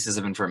pieces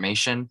of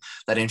information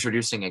that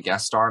introducing a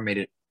guest star made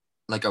it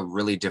like a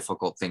really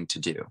difficult thing to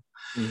do.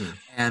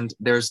 And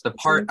there's the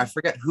part, I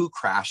forget who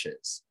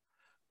crashes,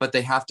 but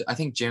they have to, I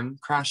think Jim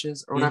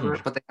crashes or whatever,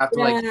 but they have to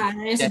like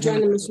has to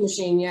join the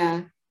machine.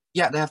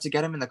 Yeah, they have to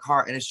get him in the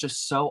car, and it's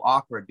just so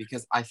awkward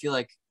because I feel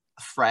like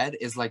Fred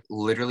is like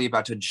literally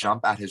about to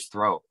jump at his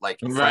throat. Like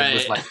Fred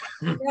was like,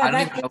 I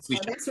don't even know if we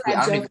should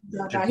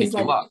pick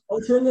you up.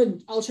 I'll turn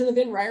the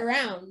VIN right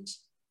around.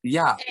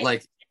 Yeah,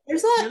 like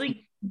there's a lot.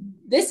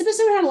 This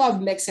episode had a lot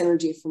of mixed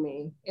energy for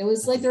me. It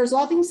was like there was a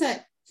lot of things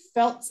that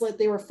felt like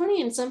they were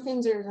funny, and some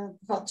things that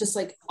felt just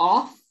like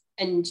off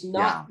and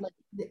not like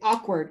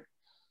awkward.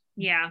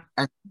 Yeah.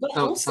 And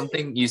so also,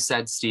 something you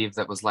said, Steve,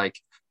 that was like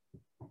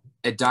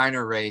a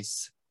diner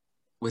race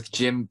with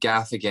Jim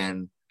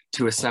Gaffigan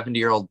to a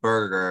 70-year-old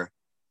burger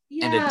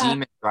and a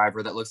demon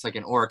driver that looks like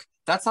an orc.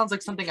 That sounds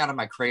like something out of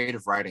my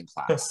creative writing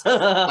class.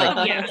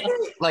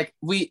 Like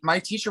my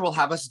teacher will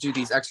have us do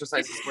these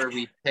exercises where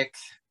we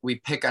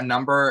pick a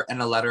number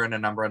and a letter and a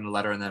number and a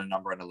letter and then a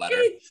number and a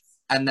letter.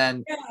 And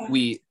then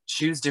we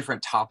choose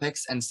different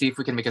topics and see if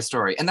we can make a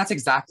story. And that's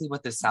exactly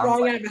what this sounds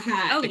drawing like. out of a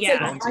hat. Oh,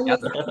 yeah.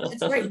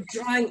 It's right,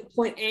 drawing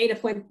point A to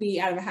point B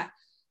out of a hat.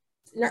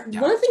 Now,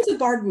 one of the things that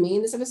bothered me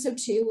in this episode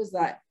too was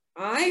that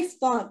I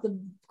thought the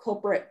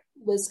culprit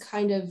was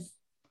kind of,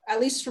 at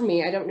least for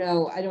me,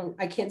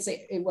 I can't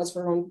say it was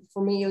for everyone.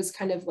 For me, it was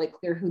kind of like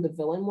clear who the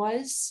villain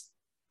was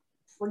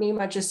pretty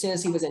much as soon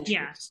as he was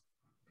introduced.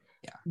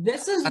 Yeah.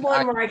 This is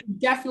one where I can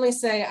definitely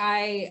say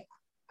I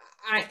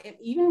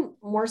even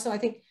more so, I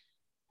think,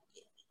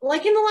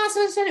 like in the last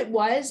episode it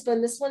was, but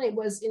in this one it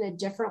was in a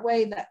different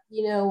way that,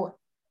 you know,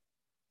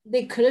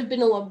 they could have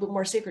been a little bit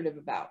more secretive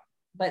about,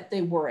 but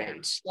they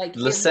weren't. Like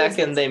the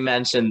second they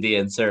mentioned the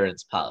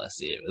insurance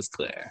policy, it was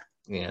clear.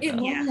 Yeah,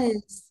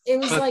 it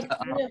was like,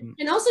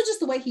 and also just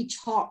the way he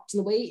talked and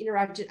the way he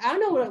interacted. I don't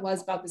know what it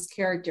was about this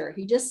character.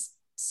 He just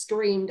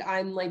screamed,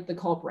 "I'm like the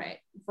culprit"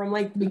 from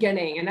like the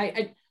beginning, and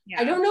I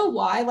don't know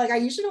why. Like I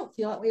usually don't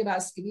feel that way about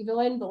a Scooby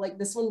villain, but like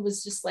this one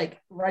was just like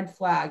red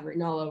flag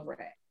written all over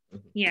it.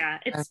 Yeah,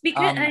 it's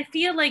because I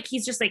feel like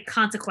he's just like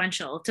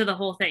consequential to the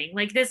whole thing.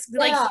 Like this,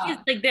 like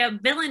the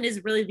villain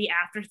is really the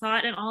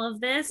afterthought in all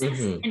of this,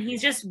 and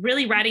he's just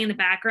really riding in the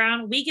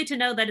background. We get to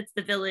know that it's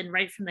the villain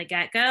right from the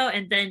get-go,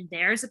 and then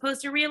they're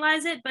supposed to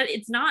realize it, but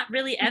it's not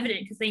really evident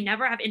because they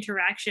never have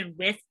interaction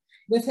with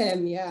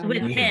him.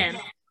 Him.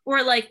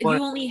 Or like you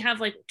only have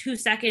like 2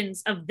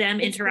 seconds of them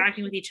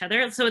interacting with each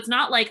other. So it's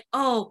not like,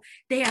 oh,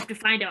 they have to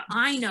find out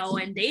I know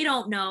and they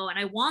don't know and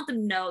I want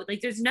them to know. Like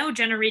there's no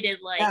generated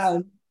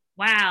like,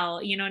 wow,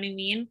 you know what I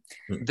mean?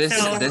 This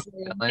villain,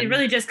 it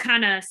really just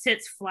kind of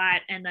sits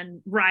flat and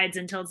then rides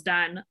until it's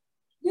done.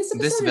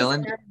 This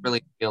villain didn't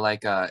really feel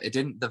like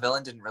the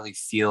villain didn't really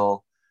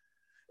feel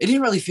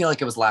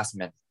like it was last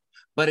minute,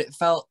 but it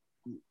felt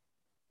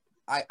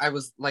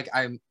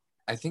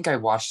I think I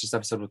watched this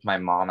episode with my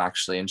mom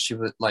actually, and she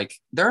was like,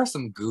 there are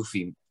some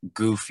goofy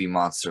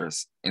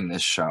monsters in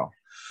this show.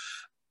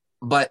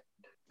 But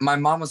my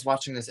mom was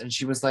watching this and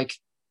she was like,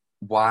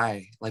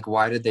 why? Like,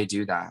 why did they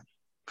do that?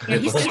 Yeah,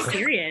 he's so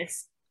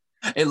serious.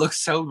 It looks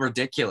so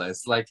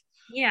ridiculous. Like,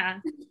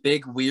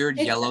 big, weird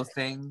yellow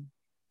thing.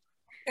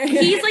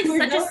 He's like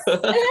such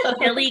a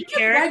silly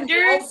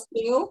character.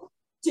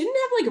 Didn't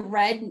have like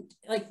red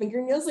like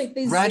fingernails, like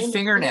these red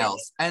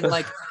fingernails and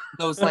like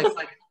those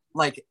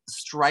like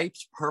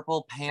striped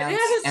purple pants.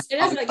 It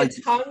has like a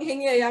tongue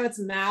hanging out of its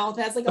mouth.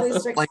 It has like all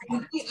these like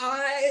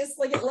eyes.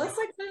 Like it looks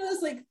like one of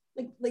those like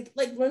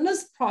one of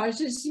those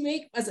projects you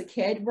make as a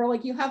kid where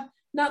like you have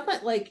not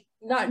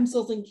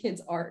insulting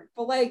kids art,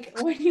 but like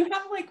when you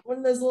have like one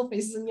of those little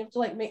faces and you have to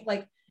like make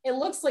like it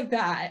looks like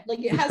that. Like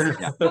it has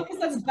not because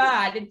that's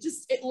bad.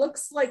 It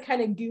looks like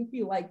kind of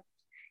goofy, like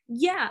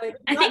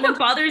I think what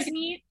bothers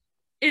me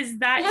is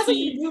that it has like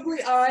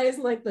googly eyes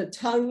and like the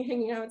tongue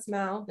hanging out its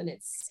mouth, and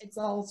it's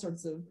all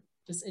sorts of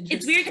just interesting.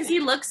 It's weird because he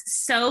looks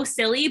so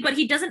silly, but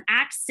he doesn't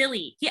act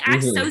silly. He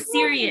acts so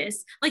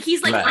serious. Like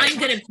he's like, I'm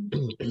gonna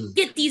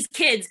get these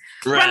kids,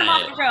 run them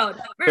off the road.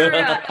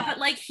 But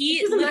like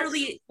he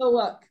literally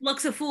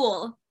looks a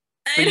fool.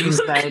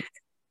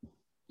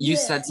 You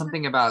said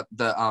something about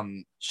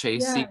the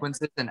chase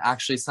sequences, and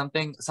actually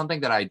something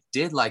that I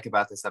did like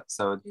about this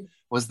episode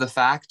was the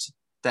fact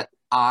that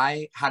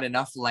I had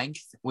enough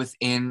length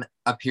within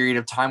a period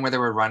of time where they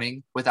were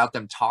running without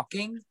them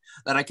talking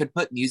that I could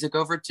put music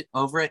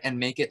over it and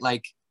make it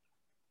like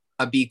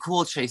a Be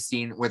Cool chase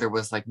scene where there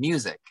was like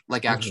music,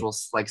 like actual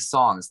like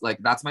songs. Like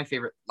that's my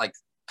favorite like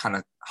kind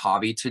of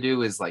hobby to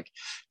do, is like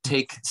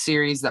take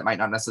series that might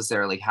not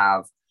necessarily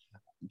have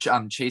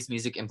chase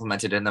music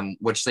implemented in them,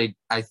 which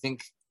I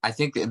think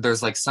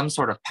there's like some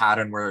sort of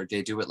pattern where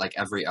they do it like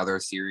every other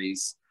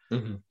series.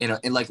 In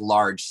like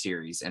large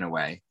series in a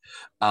way,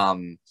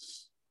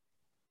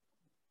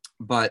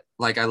 but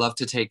like I love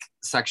to take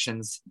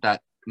sections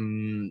that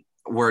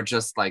were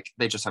just like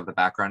they just have the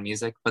background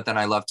music, but then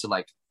I love to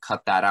like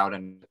cut that out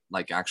and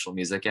like actual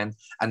music in,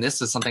 and this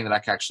is something that I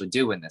can actually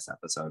do in this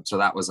episode, so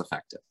that was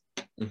effective.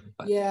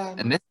 But,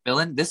 and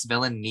this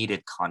villain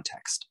needed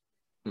context.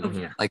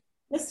 Like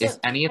if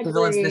any of the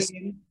villains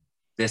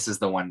this is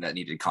the one that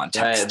needed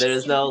context. Right,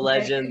 there's no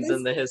legends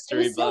in the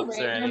history so books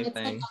or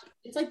anything.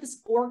 It's like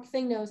this orc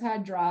thing knows how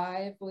to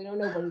drive, but we don't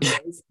know what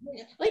it is.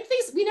 Like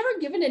things, we never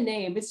given a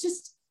name. It's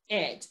just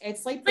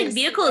it's like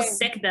vehicle is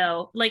sick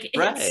though. Like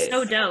it's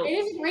so dope. It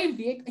is a great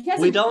vehicle.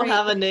 We don't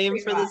have a name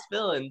for this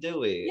villain, do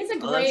we? He has a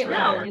great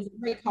car. He's a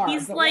great car.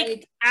 He's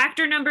like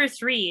actor number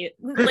 3.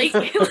 Like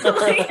late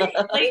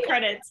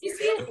credits. Is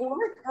he an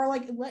orc or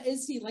like what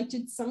is he like?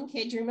 Did some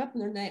kid dream up in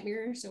their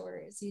nightmares, or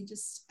is he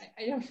just?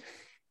 I don't.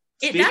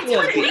 That's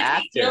what it makes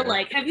me feel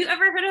like. Have you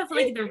ever heard of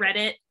like the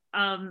Reddit?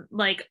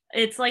 Like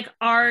it's like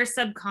our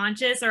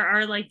subconscious or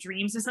our like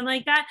dreams or something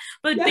like that,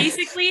 but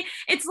basically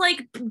it's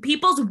like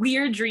people's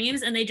weird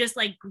dreams and they just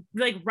like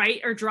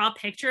write or draw a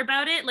picture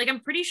about it. Like I'm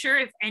pretty sure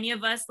if any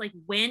of us like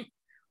went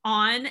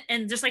on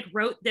and just like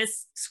wrote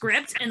this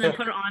script and then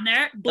put it on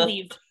there,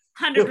 believed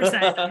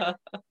 100%.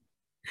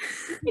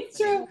 It's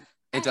true.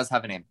 It does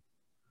have a name.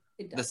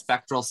 The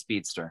Spectral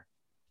Speedster.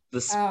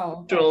 The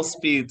Spectral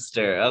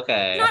Speedster.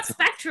 Okay. Not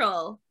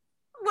spectral.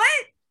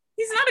 What?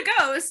 He's not a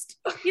ghost.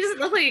 He doesn't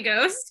look like a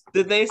ghost.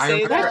 Did they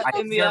say that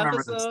in the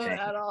episode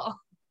at all?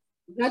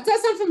 That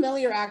does sound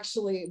familiar,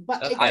 actually.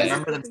 But I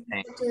remember them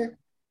saying.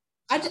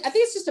 I think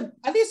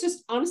it's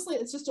just honestly,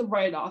 it's just a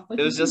write-off. Like,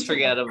 it was just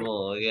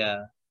forgettable.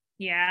 Yeah.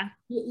 Yeah.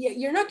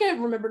 You're not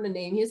gonna remember the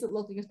name. He doesn't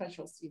look like a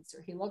Spectral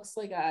Speedster. He looks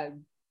like a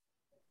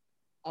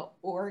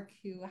orc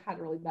who had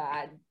a really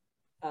bad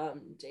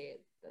day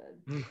at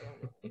the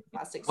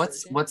plastic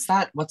surgeon. What's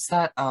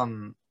that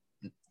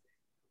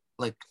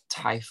like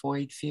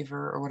typhoid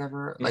fever or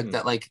whatever like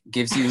that like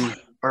gives you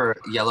or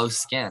yellow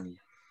skin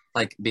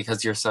like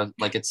because you're so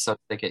like it's so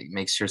thick it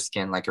makes your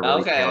skin like a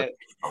really pale.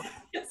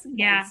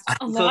 Yeah,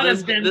 a lot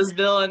of them. This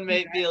villain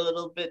may be a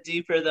little bit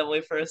deeper than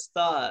we first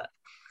thought.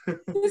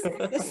 Does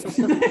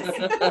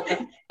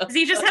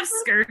he just have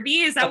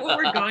scurvy? Is that what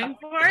we're going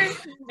for?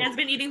 Man's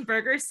been eating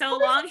burgers so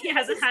long he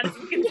hasn't had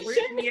fucking fruit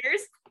in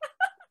years.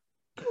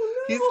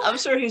 I'm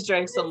sure he's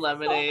drank some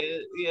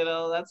lemonade. You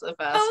know, that's a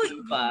fast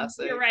food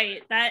classic. You're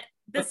right. That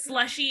the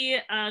slushy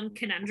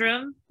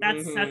conundrum.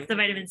 That's the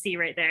vitamin C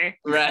right there.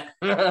 Right.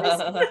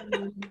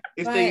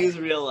 If they use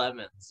real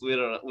lemons, we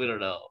don't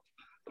know.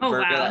 Oh,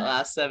 Burger wow. that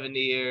lasts 70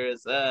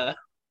 years. It's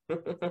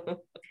a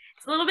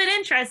little bit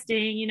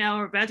interesting. You know,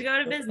 we're about to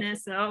go to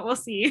business, so we'll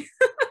see.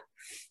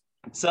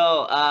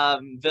 So,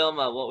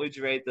 Vilma, what would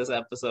you rate this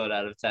episode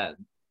out of 10?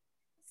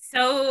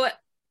 So,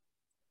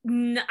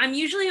 I'm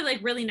usually like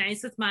really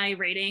nice with my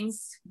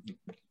ratings,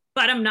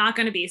 but I'm not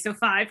going to be. So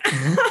 5.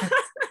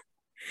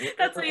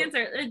 That's the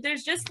answer.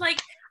 There's just like,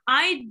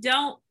 I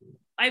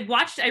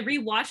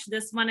rewatched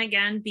this one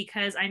again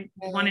because I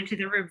wanted to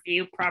do the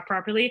review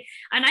properly,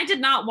 and I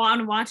did not want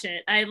to watch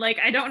it. I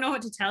don't know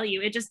what to tell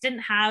you. It just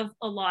didn't have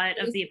a lot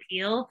of the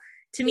appeal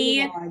to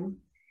me. I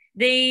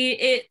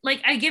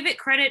give it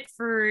credit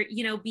for,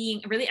 you know,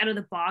 being really out of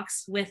the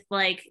box with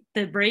like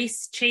the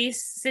race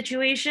chase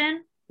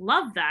situation.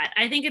 Love that.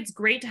 I think it's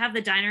great to have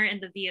the diner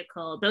and the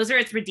vehicle. Those are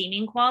its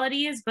redeeming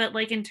qualities. But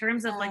like in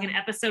terms of like an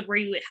episode where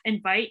you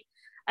invite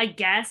a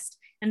guest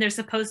and there's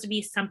supposed to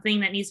be something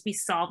that needs to be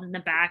solved in the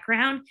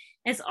background,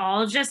 it's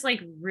all just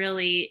like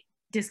really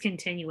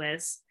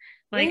discontinuous.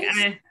 Like,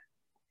 I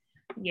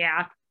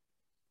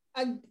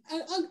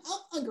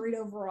agreed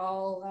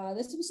overall.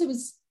 This episode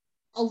was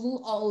a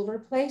little all over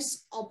the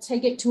place. I'll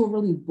take it to a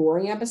really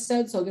boring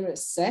episode, so I'll give it a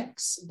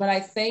 6. But I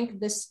think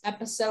this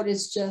episode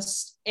is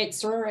just, it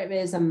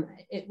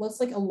looks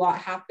like a lot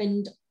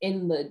happened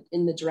in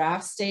the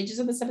draft stages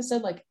of this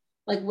episode, like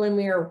when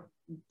we were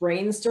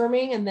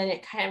brainstorming, and then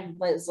it kind of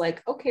was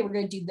like, okay, we're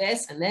gonna do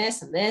this and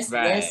this and this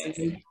and this,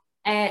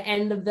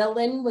 and the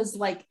villain was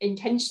like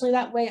intentionally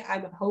that way,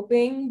 I'm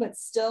hoping, but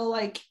still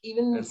like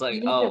even it's like,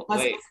 even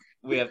wait,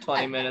 we have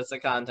 20 minutes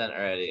of content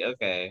already.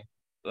 Okay,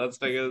 let's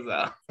figure this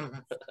out.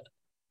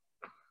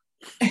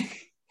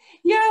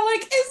 Yeah,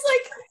 like it's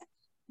like,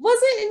 was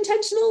it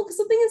intentional? Because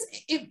the thing is,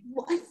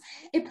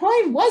 it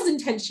probably was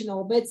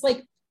intentional, but it's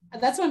like,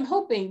 that's what I'm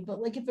hoping.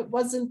 But like, if it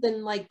wasn't,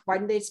 then like, why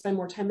didn't they spend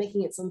more time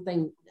making it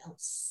something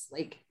else?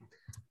 Like,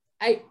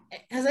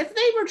 because if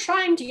they were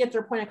trying to get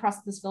their point across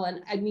with this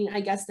villain, I mean,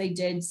 I guess they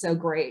did so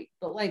great.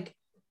 But like,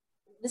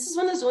 this is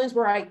one of those villains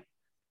where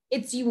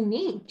it's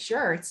unique.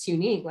 Sure, it's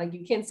unique. Like,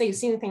 you can't say you've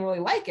seen anything really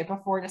like it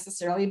before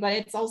necessarily, but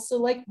it's also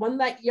like one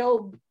that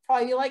you'll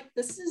probably be like,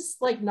 this is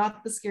like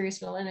not the scariest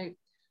villain,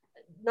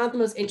 not the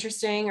most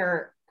interesting,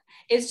 or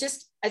it's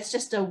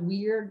just a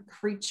weird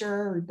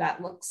creature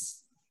that looks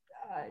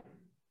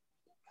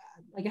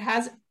like it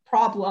has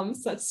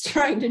problems that's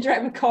trying to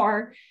drive a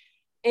car,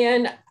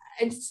 and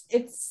it's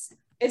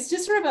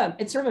just sort of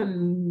a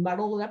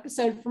muddled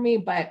episode for me.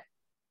 But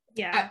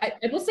yeah, I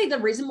will say the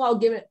reason why I'll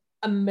give it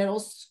a middle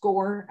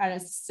score out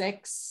of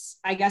 6,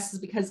 I guess, is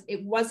because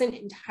it wasn't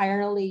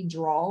entirely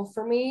drawl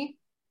for me,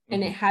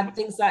 and it had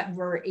things that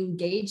were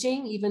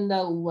engaging, even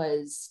though it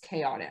was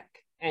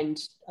chaotic and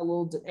a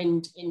little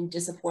and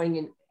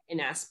disappointing in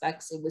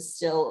aspects. It was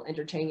still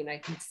entertaining, and I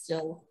could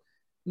still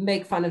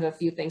make fun of a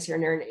few things here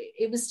and there, and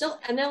it was still,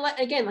 and then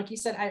again, like you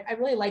said, I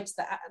really liked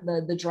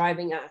the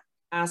driving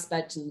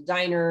aspect in the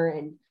diner,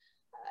 and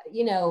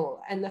you know,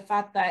 and the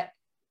fact that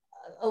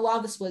a lot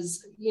of this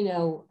was, you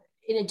know,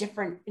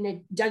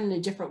 done in a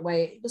different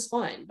way. It was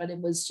fun, but it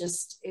was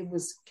a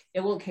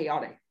little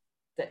chaotic,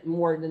 that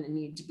more than it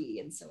needed to be.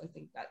 And so I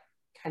think that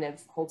kind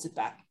of holds it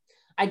back.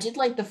 I did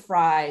like the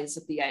fries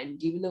at the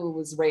end, even though it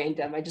was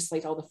random. I just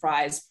liked all the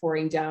fries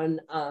pouring down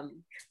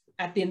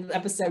at the end of the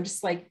episode,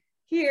 just like,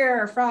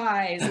 here,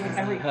 fries, like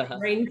every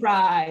rain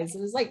fries.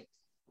 It was like,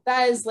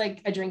 that is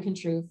like a dream come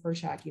true for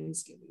Shaggy and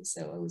Scooby.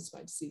 So it was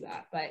fun to see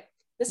that. But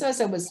this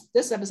episode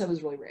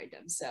was really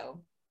random.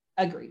 So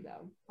agree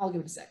though. I'll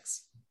give it a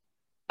 6.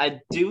 I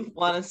do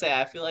want to say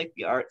I feel like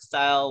the art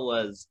style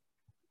was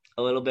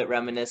a little bit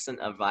reminiscent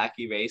of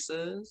Wacky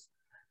Races.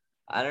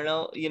 I don't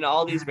know, you know,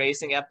 all these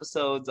racing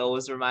episodes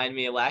always remind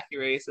me of Wacky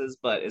Races,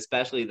 but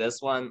especially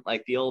this one,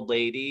 like the old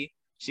lady,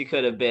 she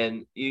could have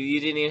been, you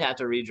didn't even have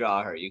to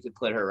redraw her. You could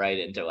put her right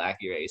into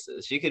Wacky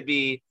Races. She could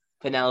be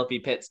Penelope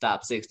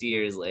Pitstop 60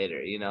 years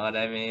later. You know what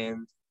I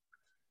mean?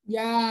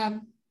 Yeah.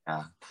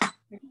 Yeah.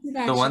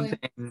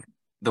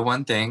 The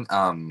one thing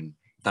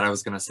that I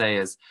was gonna say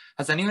is,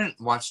 has anyone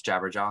watched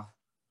Jabberjaw?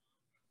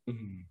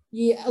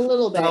 Yeah, a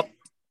little bit.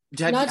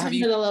 So,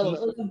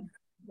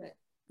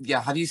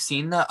 have you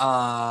seen the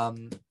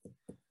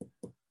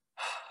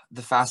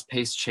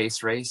fast-paced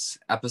chase race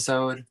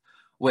episode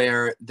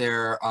where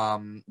they're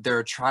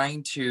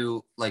trying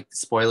to, like,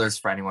 spoilers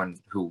for anyone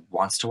who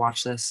wants to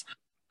watch this.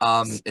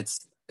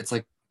 It's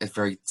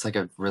like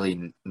a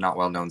really not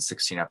well-known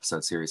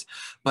 16-episode series,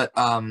 but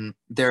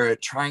they're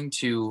trying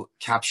to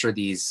capture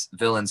these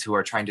villains who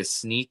are trying to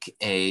sneak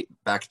a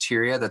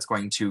bacteria that's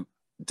going to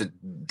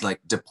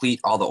deplete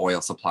all the oil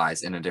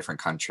supplies in a different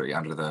country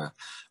under the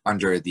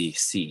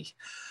sea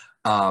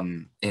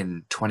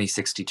in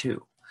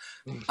 2062.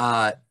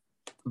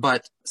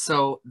 But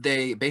so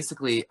they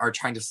basically are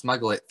trying to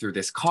smuggle it through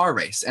this car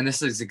race. And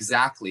this is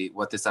exactly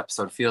what this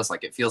episode feels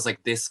like. It feels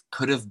like this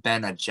could have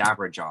been a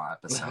Jabberjaw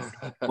episode,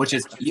 which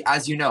is,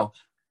 as you know,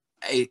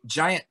 a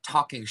giant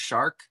talking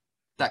shark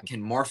that can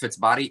morph its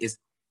body is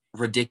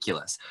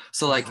ridiculous.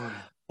 So like,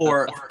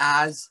 or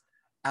as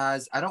I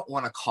don't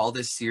want to call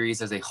this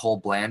series as a whole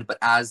bland, but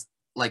as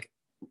like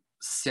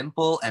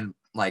simple and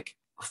like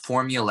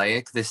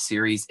formulaic this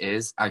series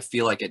is, I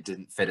feel like it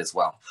didn't fit as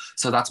well.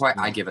 So that's why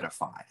I give it a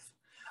 5.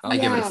 I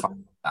give it a 5 for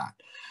that.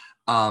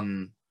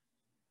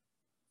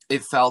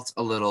 It felt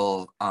a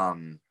little,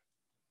 like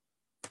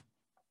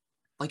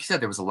you said,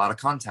 there was a lot of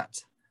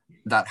content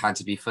that had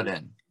to be put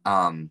in.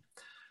 And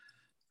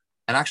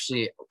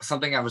actually,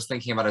 something I was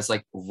thinking about is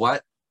like,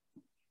 what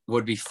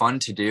would be fun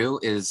to do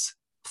is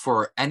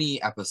for any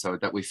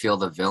episode that we feel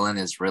the villain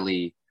is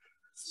really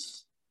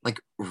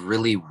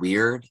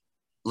weird,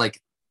 like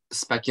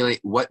speculate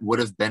what would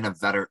have been a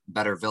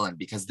better villain,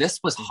 because this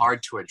was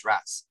hard to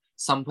address.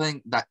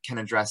 Something that can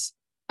address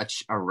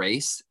a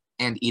race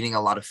and eating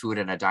a lot of food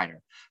in a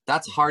diner.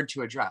 That's hard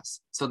to address.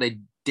 So they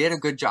did a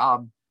good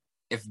job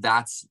if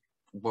that's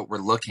what we're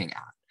looking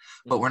at.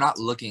 But we're not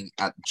looking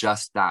at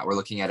just that. We're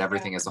looking at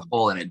everything as a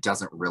whole, and it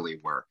doesn't really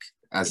work.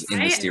 As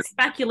in I the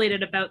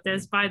speculated about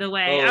this, by the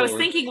way. I was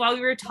thinking while we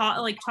were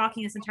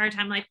talking this entire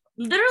time, like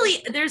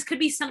literally could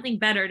be something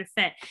better to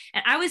fit.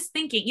 And I was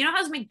thinking, you know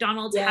how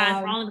McDonald's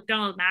has Ronald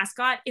McDonald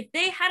mascot? If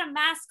they had a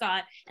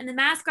mascot and the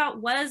mascot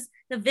was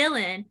the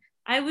villain,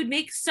 I would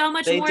make so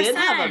much more sense. They did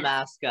have a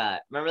mascot.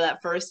 Remember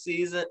that first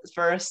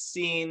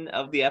scene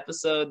of the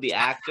episode? The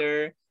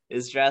actor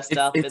is dressed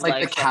up in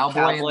like the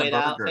cowboy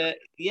outfit.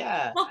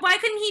 Yeah. Well, why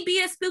couldn't he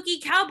be a spooky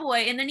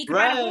cowboy and then he could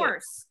ride a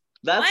horse?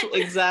 That's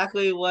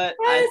exactly what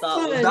I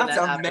thought was going to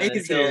happen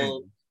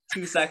until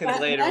 2 seconds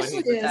later when he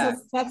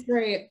attacked. That's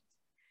great.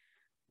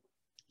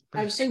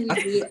 Actually,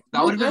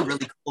 that would have been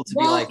really cool to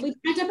be like. We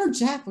had Deborah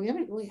Jeff. We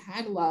haven't really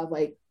had a lot of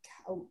like.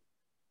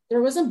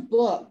 There was a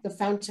book, The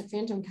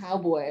Phantom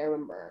Cowboy. I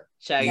remember.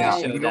 Yeah,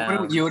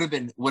 you would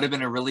have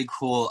been a really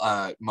cool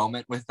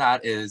moment with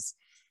that is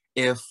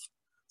if.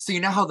 So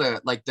you know how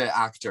the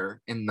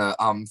actor in the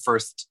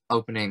first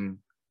opening,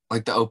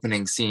 like the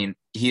opening scene,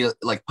 he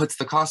like puts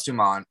the costume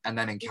on and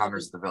then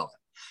encounters the villain.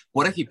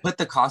 What if he put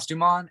the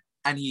costume on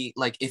and he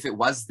like, if it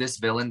was this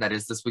villain that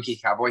is the spooky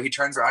cowboy, he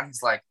turns around,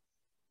 he's like,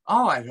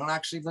 oh, I don't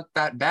actually look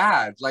that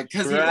bad, like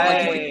because he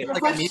like a mirror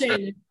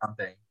or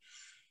something.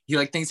 He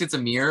like thinks it's a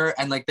mirror,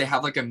 and like they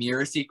have like a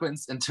mirror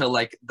sequence until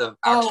like the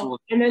actual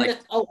and then like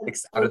out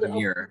of the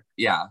mirror.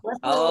 Yeah.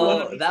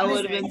 Oh, that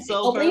would have been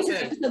so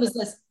perfect.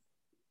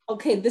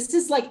 Okay, this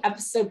is like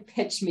episode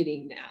pitch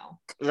meeting now.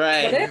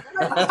 Right.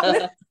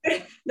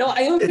 No,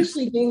 I am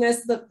officially doing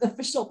this, the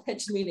official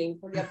pitch meeting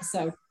for the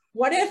episode.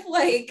 What if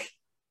like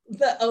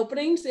the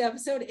opening to the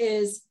episode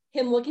is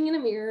him looking in a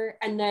mirror,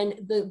 and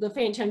then the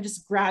Phantom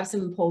just grabs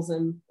him and pulls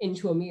him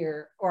into a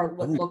mirror, or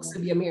what looks to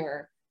be a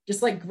mirror,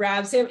 just like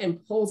grabs him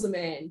and pulls him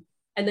in,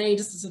 and then he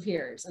just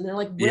disappears. And they're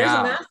like, where's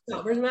the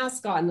mascot? Where's the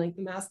mascot? And like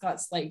the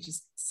mascot's like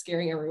just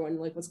scaring everyone,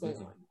 like what's going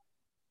on?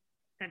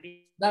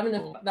 that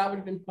would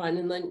have been fun.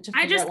 And then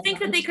I just think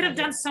that they could have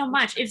done so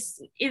much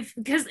if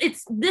because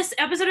this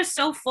episode is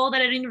so full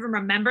that I didn't even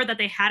remember that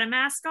they had a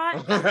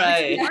mascot.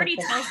 Right. Which already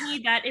tells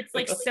me that it's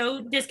like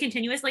so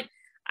discontinuous. Like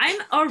I'm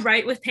all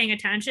right with paying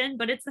attention,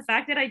 but it's the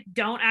fact that I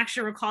don't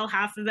actually recall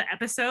half of the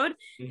episode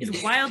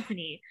is wild to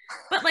me.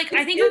 But like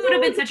I think it would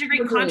have been such a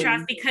great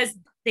contrast because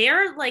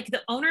they're like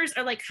the owners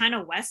are like kind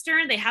of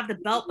Western. They have the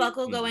belt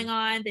buckle going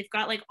on. They've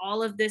got like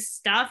all of this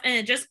stuff, and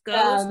it just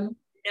goes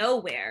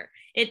nowhere.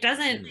 It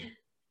doesn't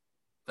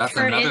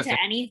turn into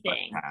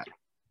anything.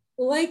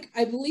 Like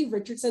I believe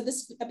Richard said,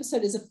 this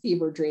episode is a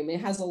fever dream.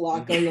 It has a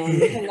lot going on.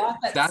 There's a lot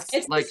that's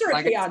it's like sort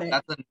of chaotic.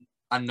 That's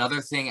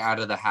another thing out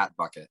of the hat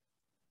bucket.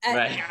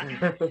 Right.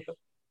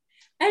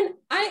 And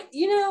I,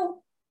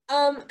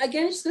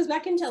 again, it just goes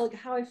back into like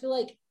how I feel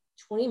like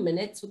 20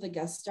 minutes with a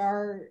guest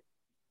star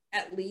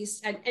at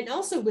least, and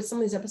also with some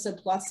of these episode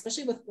plots,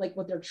 especially with like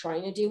what they're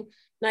trying to do,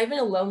 not even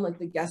alone like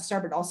the guest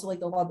star, but also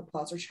like a lot of the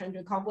plots they're trying to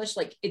accomplish.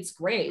 Like it's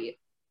great,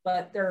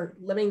 but they're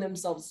limiting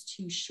themselves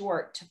too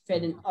short to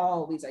fit in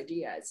all these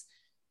ideas.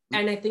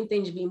 And I think they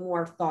need to be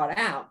more thought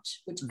out,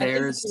 which I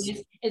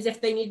think is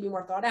if they need to be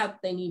more thought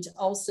out, they need to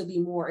also be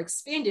more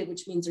expanded,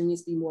 which means there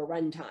needs to be more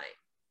runtime,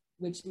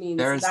 which means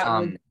that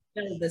would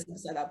build this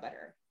episode out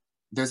better.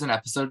 There's an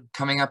episode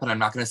coming up, and I'm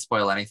not going to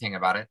spoil anything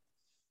about it,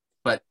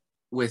 but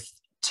with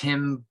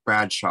Tim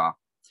Bradshaw,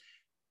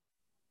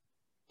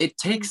 it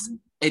takes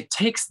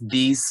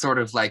these sort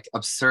of like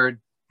absurd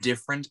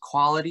different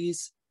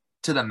qualities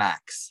to the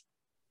max.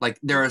 Like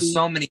there are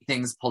so many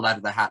things pulled out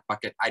of the hat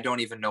bucket. I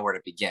don't even know where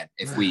to begin.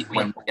 When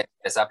we get to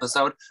this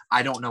episode,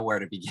 I don't know where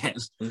to begin.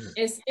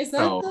 Is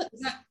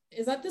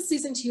that the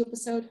season 2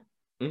 episode?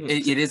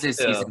 It is a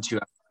season 2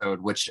 episode,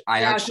 which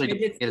I actually don't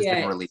think has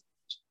been released.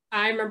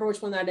 I remember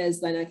which one that is.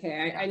 Then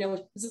okay, I know.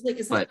 This is like.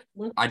 But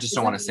I just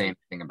don't want to say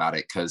anything about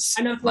it because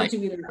like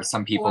there are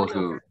some people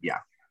who, yeah.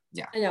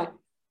 I know.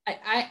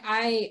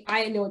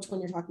 I know which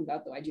one you're talking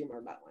about, though. I do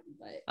remember that one.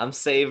 But I'm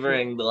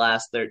savoring the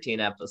last 13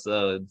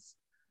 episodes.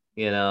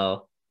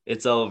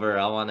 It's over.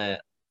 I want to.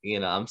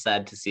 I'm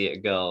sad to see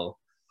it go.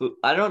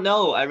 I don't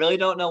know. I really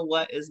don't know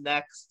what is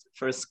next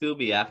for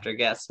Scooby after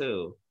Guess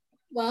Who.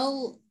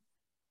 Well,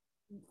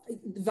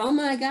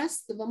 Velma, I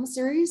guess the Velma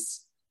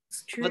series.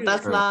 But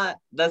that's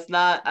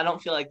not. I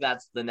don't feel like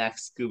that's the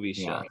next Scooby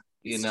show.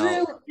 It's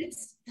true.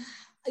 It's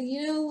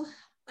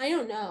I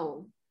don't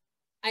know.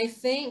 I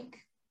think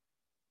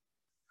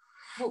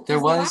they're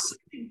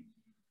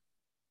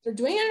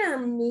doing it in a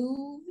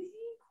movie.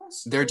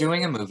 They're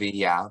doing a movie,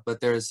 yeah,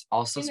 but there's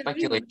also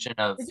speculation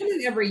of they're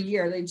doing it every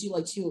year. They do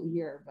like 2 a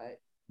year, but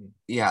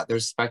yeah,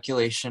 there's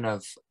speculation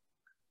of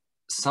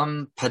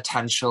some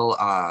potential.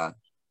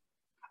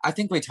 I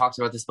think we talked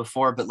about this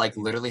before, but like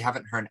literally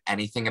haven't heard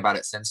anything about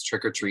it since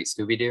Trick or Treat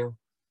Scooby-Doo.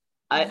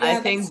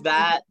 I think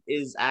that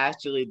is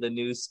actually the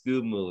new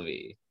Scoob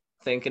movie.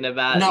 Thinking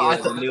about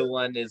it, the new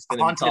one is going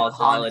to be called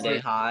Holiday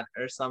Haunt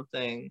or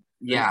something.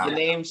 Yeah, the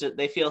names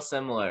they feel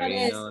similar.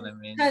 You know what I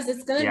mean? Because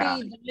it's going to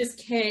be just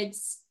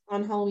kids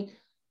on Halloween.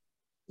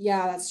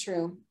 Yeah, that's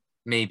true.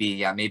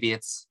 Maybe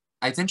it's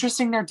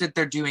interesting.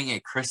 They're doing a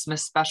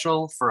Christmas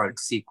special for a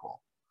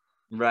sequel.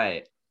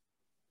 Right.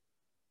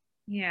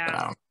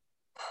 Yeah.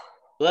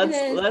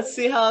 Let's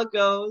see how it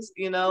goes.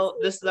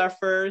 This is our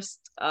first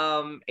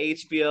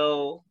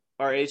HBO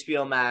or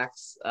HBO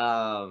Max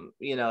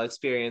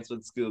experience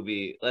with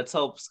Scooby. Let's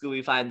hope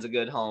Scooby finds a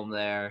good home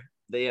there.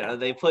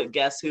 They put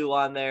Guess Who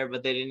on there,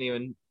 but they didn't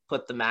even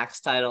put the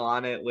Max title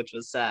on it, which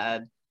was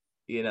sad.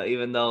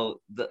 Even though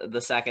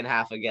the second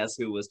half of Guess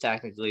Who was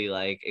technically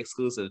like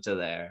exclusive to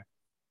there.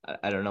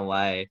 I don't know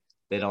why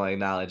they don't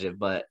acknowledge it,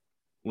 but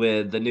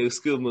with the new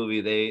Scoob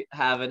movie, they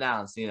have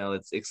announced,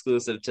 it's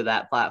exclusive to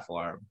that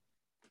platform.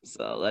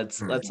 So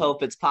let's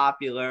hope it's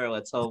popular.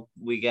 Let's hope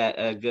we get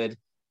a good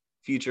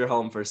future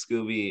home for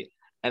Scooby.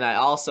 And I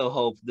also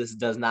hope this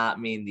does not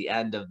mean the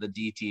end of the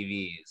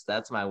DTVs.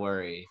 That's my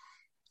worry.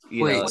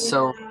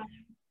 So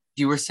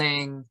you were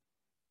saying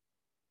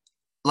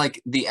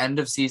like the end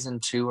of season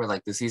 2 or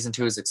like the season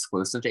 2 is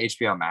exclusive to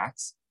HBO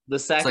Max? The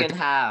second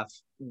half,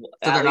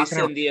 at least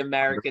in the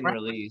American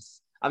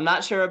release. I'm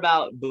not sure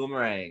about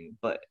Boomerang,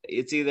 but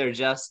it's either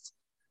just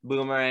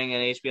Boomerang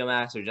and HBO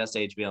Max or just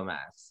HBO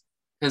Max.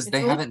 Because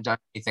they haven't done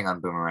anything on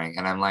Boomerang,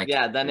 and I'm like,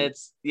 then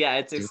it's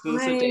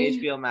exclusive to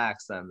HBO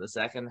Max. Then the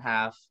second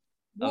half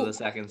of the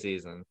second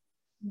season.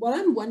 What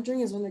I'm wondering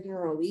is when they're going to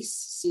release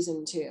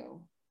season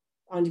 2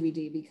 on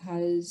DVD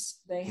because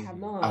they have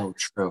not. Oh,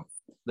 true.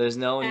 There's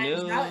no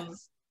news.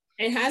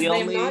 They have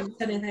not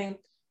said anything.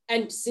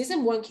 And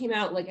season 1 came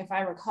out, like if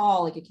I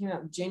recall, like it came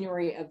out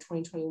January of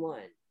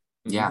 2021.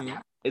 Yeah. Mm-hmm.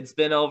 It's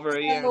been over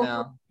a year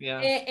now. Yeah.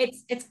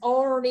 It's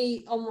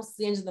already almost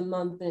the end of the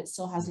month and it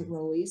still hasn't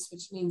released,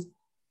 which means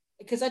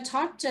because I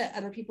talked to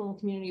other people in the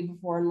community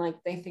before and like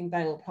they think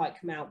that it'll probably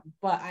come out,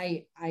 but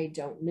I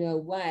don't know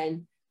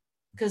when.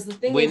 Because the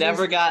thing we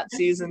never got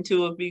season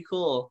 2 of Be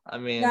Cool. I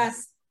mean,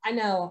 yes, I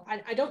know.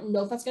 I don't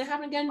know if that's gonna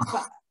happen again,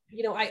 but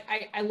you know,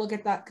 I look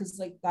at that because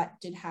like that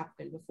did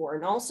happen before,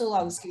 and also a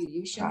lot of the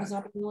Scooby-Doo show has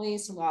not been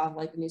released. A lot of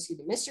like the new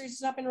Scooby Mysteries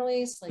has not been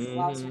released. Like a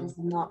lot of songs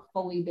have not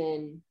fully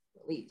been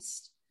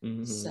released.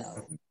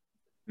 So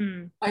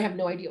I have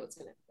no idea what's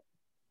gonna happen.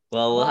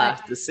 Well, we'll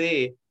have to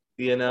see.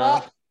 You know.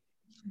 Well,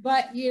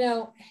 but you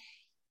know,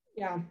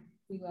 yeah,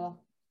 we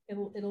will.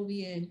 It'll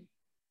be a.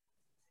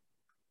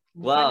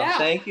 Well,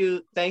 thank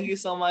you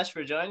so much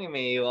for joining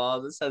me, you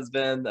all. This has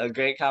been a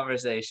great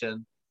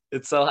conversation.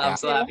 I'm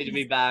so happy to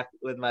be back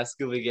with my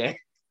Scooby gang.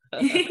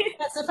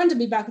 It's so fun to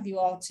be back with you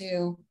all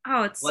too.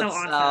 Oh, it's so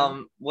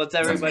awesome. What's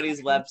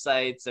everybody's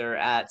websites or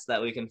ats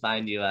that we can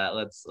find you at?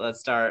 Let's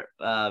start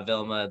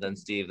Vilma, then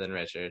Steve, then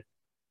Richard.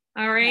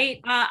 All right.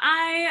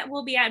 I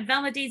will be at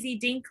Velma Daisy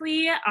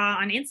Dinkley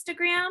on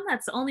Instagram.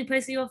 That's the only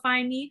place you'll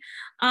find me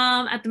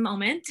at the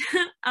moment.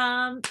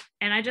 And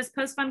I just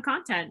post fun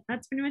content.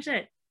 That's pretty much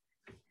it.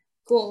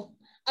 Cool.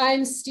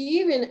 I'm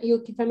Steve, and you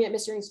can find me at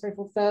Mystery and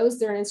Spiteful Foes.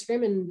 They're on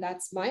Instagram, and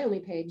that's my only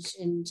page.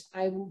 And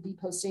I will be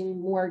posting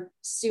more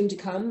soon to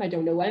come. I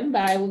don't know when,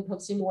 but I will be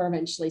posting more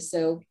eventually.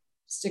 So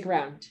stick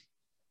around.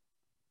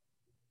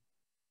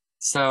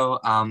 So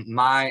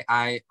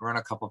I run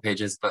a couple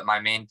pages, but my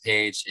main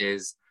page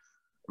is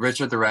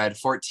Richard the Red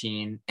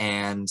 14,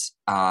 and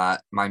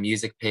my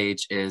music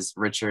page is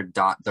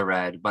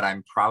Richard.the-Red, but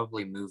I'm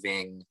probably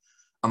moving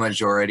a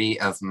majority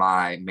of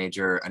my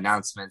major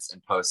announcements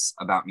and posts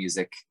about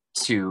music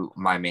to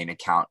my main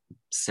account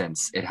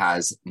since it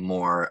has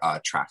more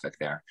traffic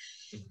there.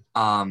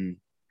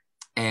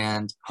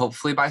 And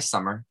hopefully by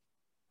summer,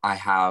 I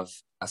have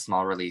a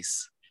small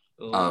release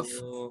of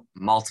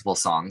multiple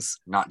songs,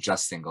 not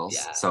just singles.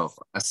 Yes. So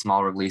a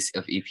small release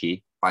of EP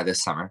by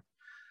this summer.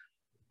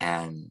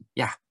 And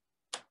yeah.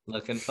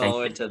 Looking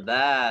forward to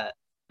that.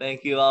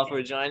 Thank you all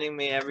for joining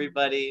me,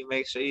 everybody.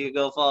 Make sure you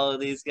go follow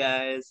these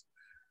guys.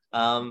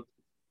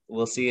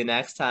 We'll see you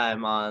next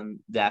time on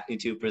Daphne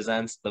 2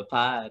 Presents The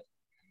Pod.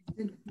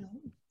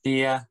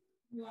 See ya.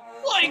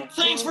 Like,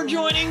 thanks for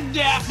joining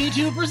Daphne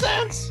 2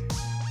 Presents.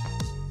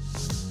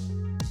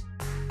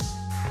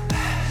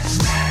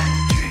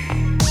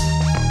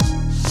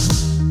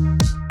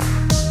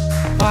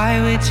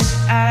 Why would you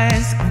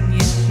ask when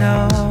you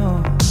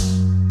know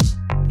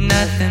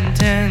nothing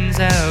turns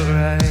out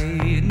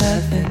right?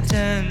 Nothing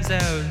turns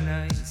out